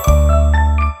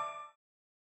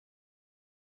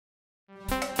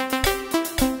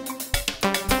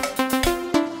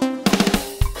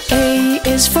 A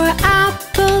is for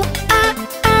apple,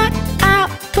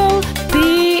 apple. B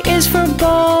is for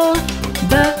ball,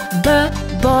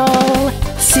 ball.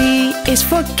 C is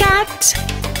for cat,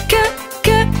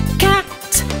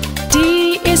 cat. D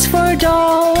is for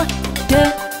doll,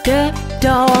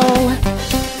 doll.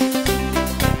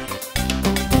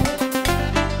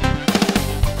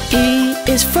 E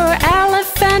is for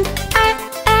elephant,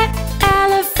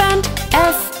 elephant.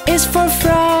 F is for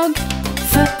frog,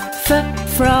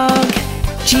 frog.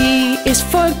 G is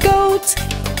for goat,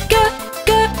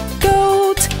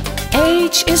 goat.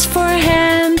 H is for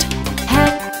hand,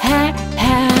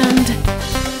 hand.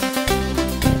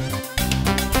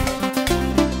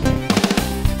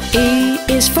 E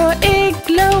is for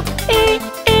igloo,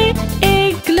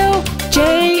 igloo. J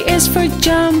is for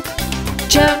jump,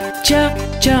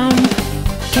 jump.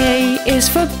 K is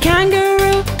for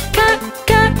kangaroo,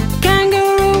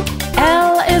 kangaroo.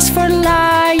 L is for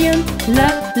lion,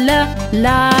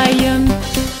 lion.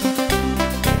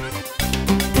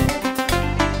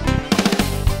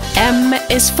 M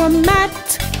is for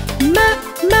mat,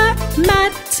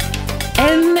 mat.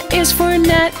 N is for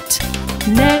net,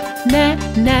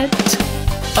 net.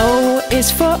 O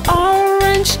is for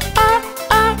orange,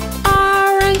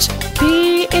 orange. P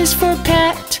is for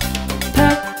pet,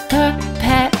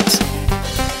 pet.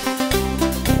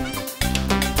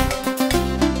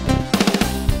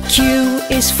 Q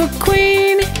is for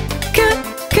queen,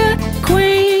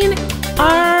 queen.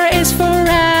 R is for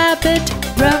rabbit,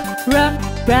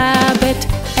 rabbit.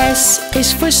 S is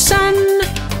for sun,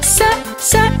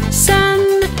 sun.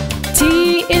 T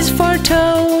is for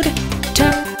toad,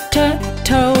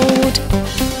 toad.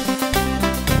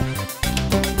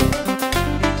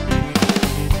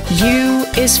 U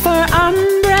is for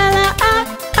umbrella,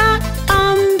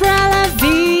 umbrella. V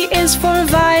is for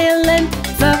violin,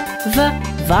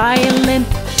 violin.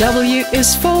 W is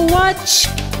for watch,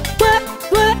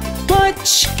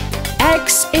 watch.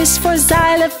 X is for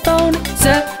xylophone,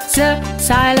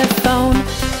 xylophone.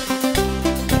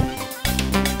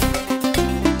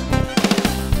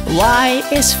 Y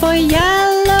is for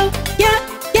yellow,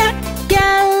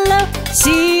 yellow.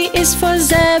 Z is for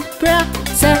zebra,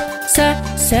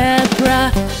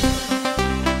 zebra.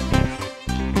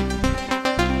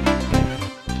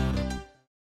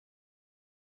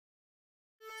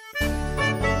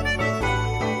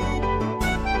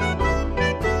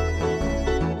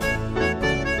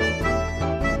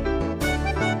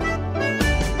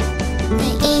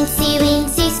 Incy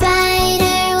wincy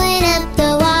spider went up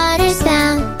the water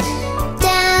spout.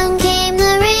 Down came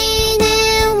the rain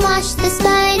and washed the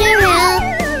spider out.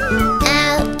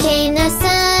 Out came the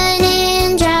sun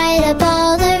and dried up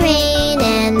all the rain.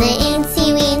 And the incy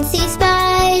wincy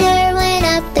spider went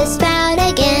up the spout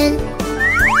again.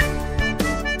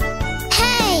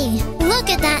 Hey, look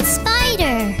at that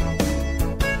spider!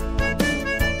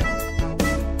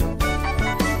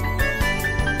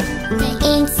 The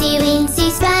incy wincy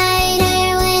spider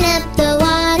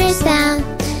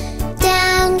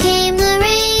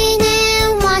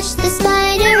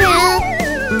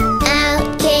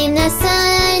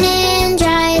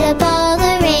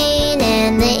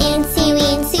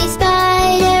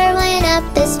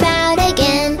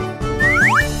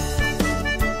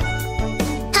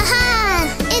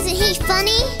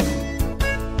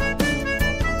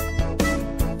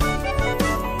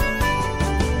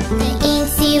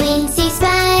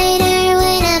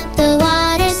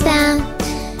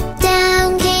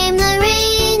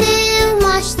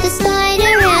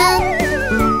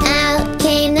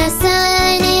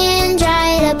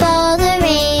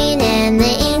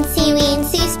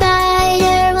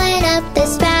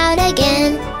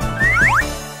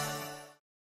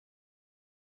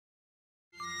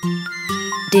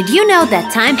Did you know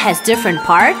that time has different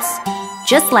parts?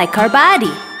 Just like our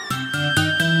body.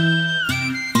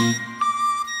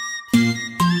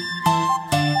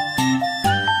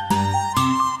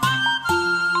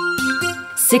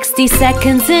 "60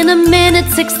 seconds in a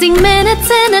minute, 60 minutes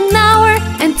in an hour,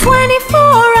 and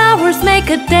 24 hours make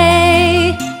a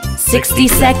day." 60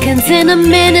 seconds in a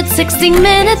minute, 60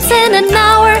 minutes in an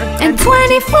hour, and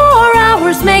 24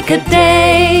 hours make a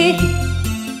day.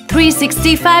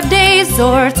 365 days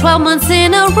or 12 months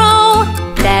in a row,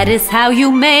 that is how you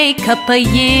make up a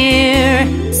year.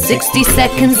 60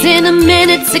 seconds in a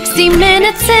minute, 60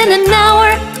 minutes in an hour,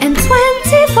 and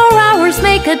 24 hours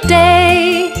make a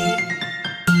day.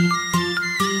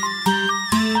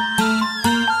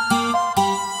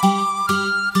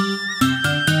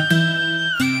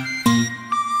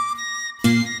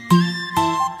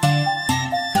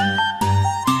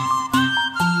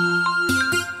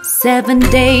 Seven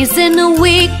days in a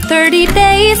week, 30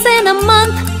 days in a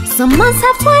month. Some months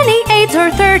have 28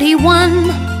 or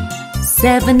 31.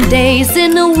 7 days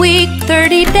in a week,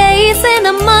 30 days in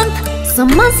a month.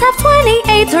 Some months have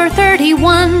 28 or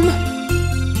 31.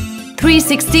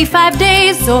 365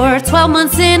 days or 12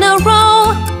 months in a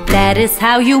row, that is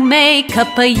how you make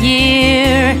up a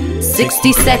year.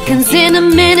 60 seconds in a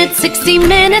minute, 60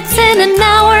 minutes in an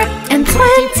hour, and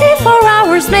 24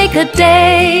 hours make a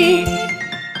day.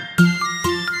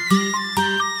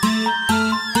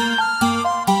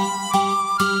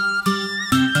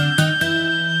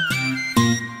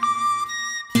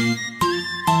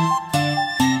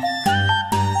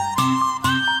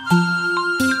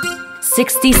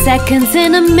 "60 seconds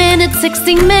in a minute,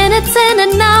 60 minutes in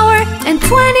an hour, and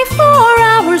 24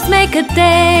 hours make a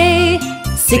day."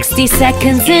 60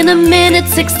 seconds in a minute,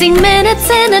 60 minutes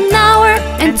in an hour,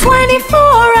 and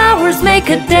 24 hours make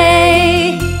a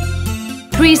day.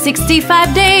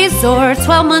 365 days or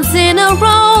 12 months in a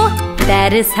row,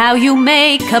 that is how you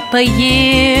make up a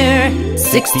year.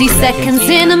 60 seconds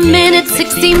in a minute,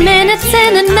 60 minutes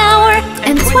in an hour,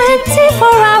 and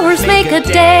 24 hours make a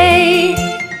day.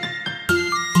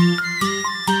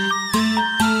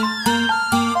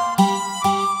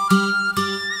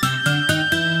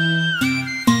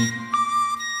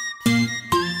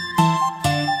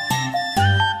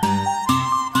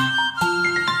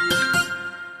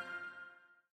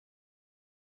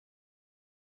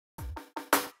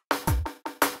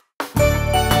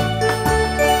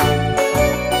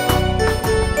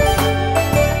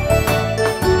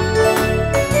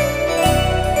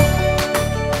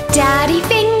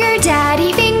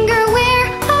 Daddy finger, where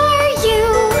are you?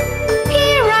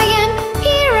 Here I am,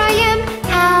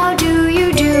 how do you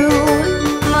do?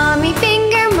 Mommy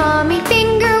finger,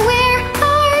 where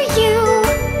are you?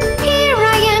 Here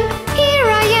I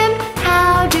am,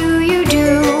 how do you do?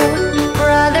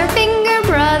 Brother finger,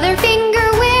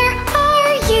 where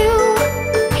are you?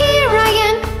 Here I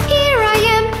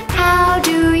am, how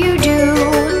do you do?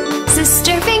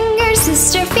 Sister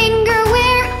finger,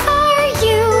 where are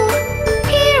you?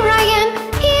 Here I am,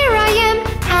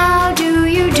 how do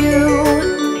you do?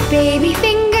 Baby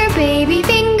finger,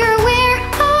 where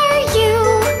are you?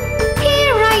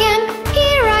 Here I am,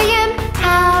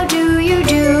 how do you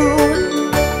do?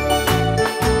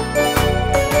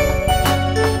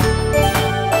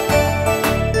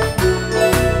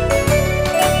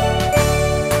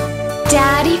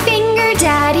 Daddy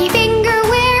finger,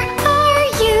 where are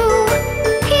you?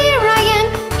 Here I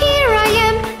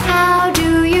am, how do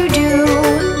you do?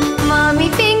 Mommy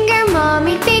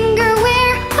finger,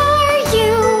 where are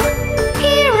you?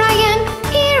 Here I am,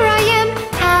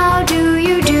 how do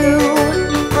you do?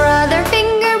 Brother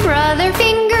finger,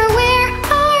 where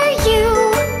are you?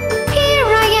 Here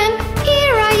I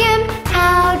am,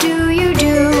 how do you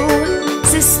do?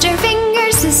 Sister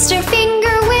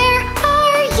finger, where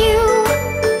are you?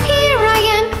 Here I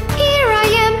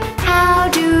am, how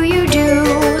do you do?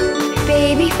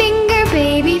 Baby finger,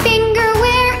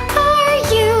 where are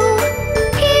you?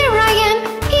 Here I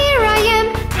am,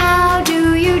 how do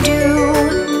you do?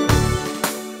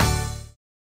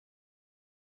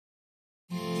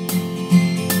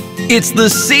 It's the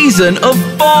season of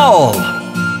fall.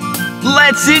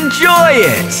 Let's enjoy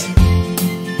it.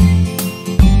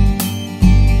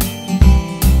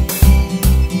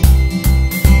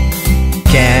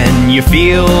 Can you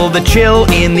feel the chill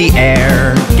in the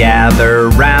air? Gather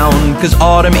round, 'cause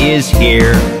autumn is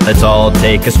here. Let's all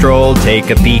take a stroll, take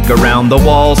a peek around the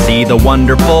wall, see the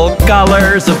wonderful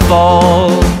colors of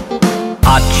fall.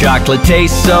 Hot chocolate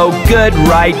tastes so good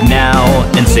right now,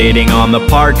 and sitting on the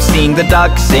park seeing the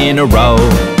ducks in a row.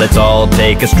 Let's all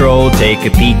take a stroll, take a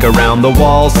peek around the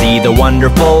wall, see the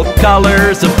wonderful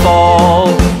colors of fall.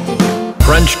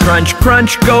 Crunch, crunch,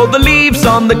 crunch, go the leaves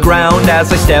on the ground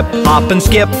as I step, hop and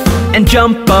skip and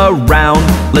jump around.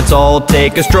 Let's all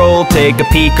take a stroll, take a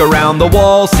peek around the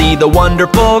wall, see the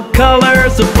wonderful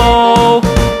colors of fall.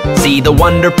 See the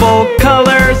wonderful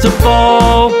colors of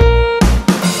fall.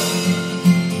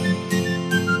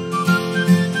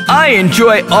 I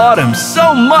enjoy autumn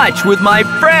so much with my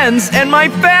friends and my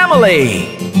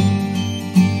family.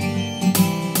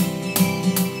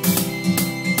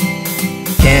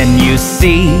 Can you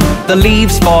see the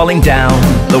leaves falling down?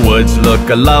 The woods look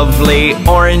a lovely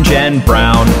orange and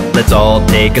brown. Let's all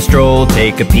take a stroll,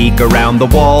 take a peek around the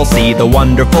wall, see the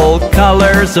wonderful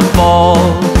colors of fall.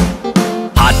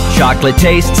 Hot chocolate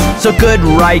tastes so good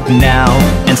right now,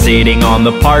 and sitting on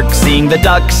the park seeing the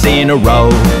ducks in a row.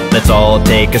 Let's all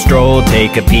take a stroll,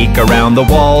 take a peek around the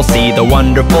wall, see the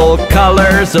wonderful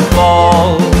colors of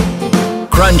fall.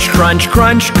 Crunch, crunch,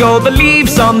 crunch, go the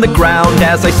leaves on the ground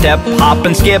as I step, hop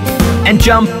and skip and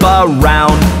jump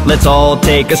around. Let's all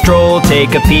take a stroll,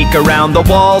 take a peek around the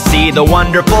wall, see the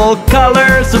wonderful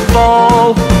colors of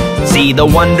fall. See the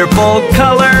wonderful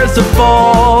colors of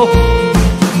fall.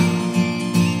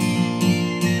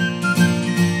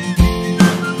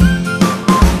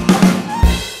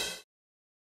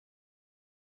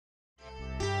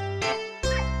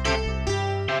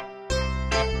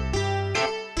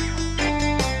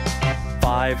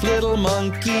 5 little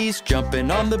monkeys jumping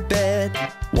on the bed.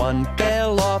 One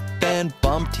fell off and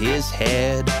bumped his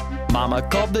head. Mama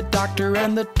called the doctor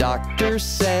and the doctor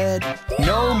said,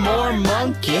 no more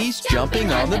monkeys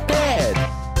jumping on the bed.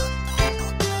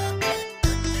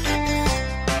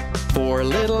 4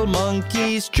 little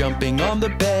monkeys jumping on the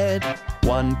bed.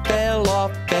 One fell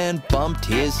off and bumped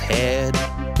his head.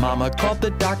 Mama called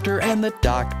the doctor and the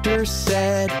doctor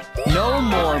said, no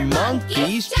more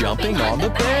monkeys jumping on the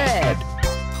bed.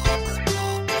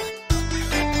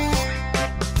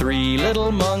 3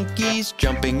 little monkeys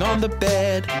jumping on the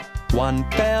bed. One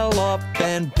fell off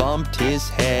and bumped his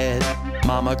head.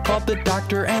 Mama called the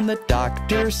doctor and the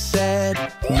doctor said,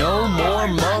 no more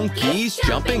monkeys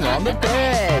jumping on the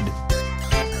bed.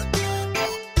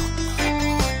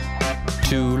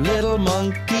 2 little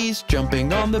monkeys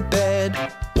jumping on the bed.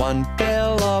 One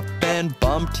fell off and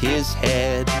bumped his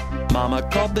head. Mama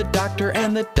called the doctor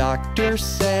and the doctor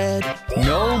said,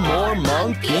 no more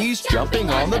monkeys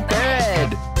jumping on the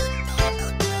bed.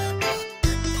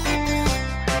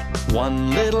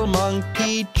 1 little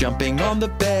monkey jumping on the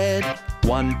bed.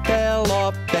 One fell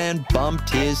off and bumped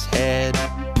his head.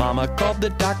 Mama called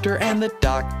the doctor and the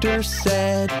doctor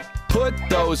said, put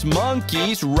those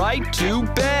monkeys right to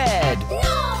bed.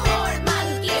 No!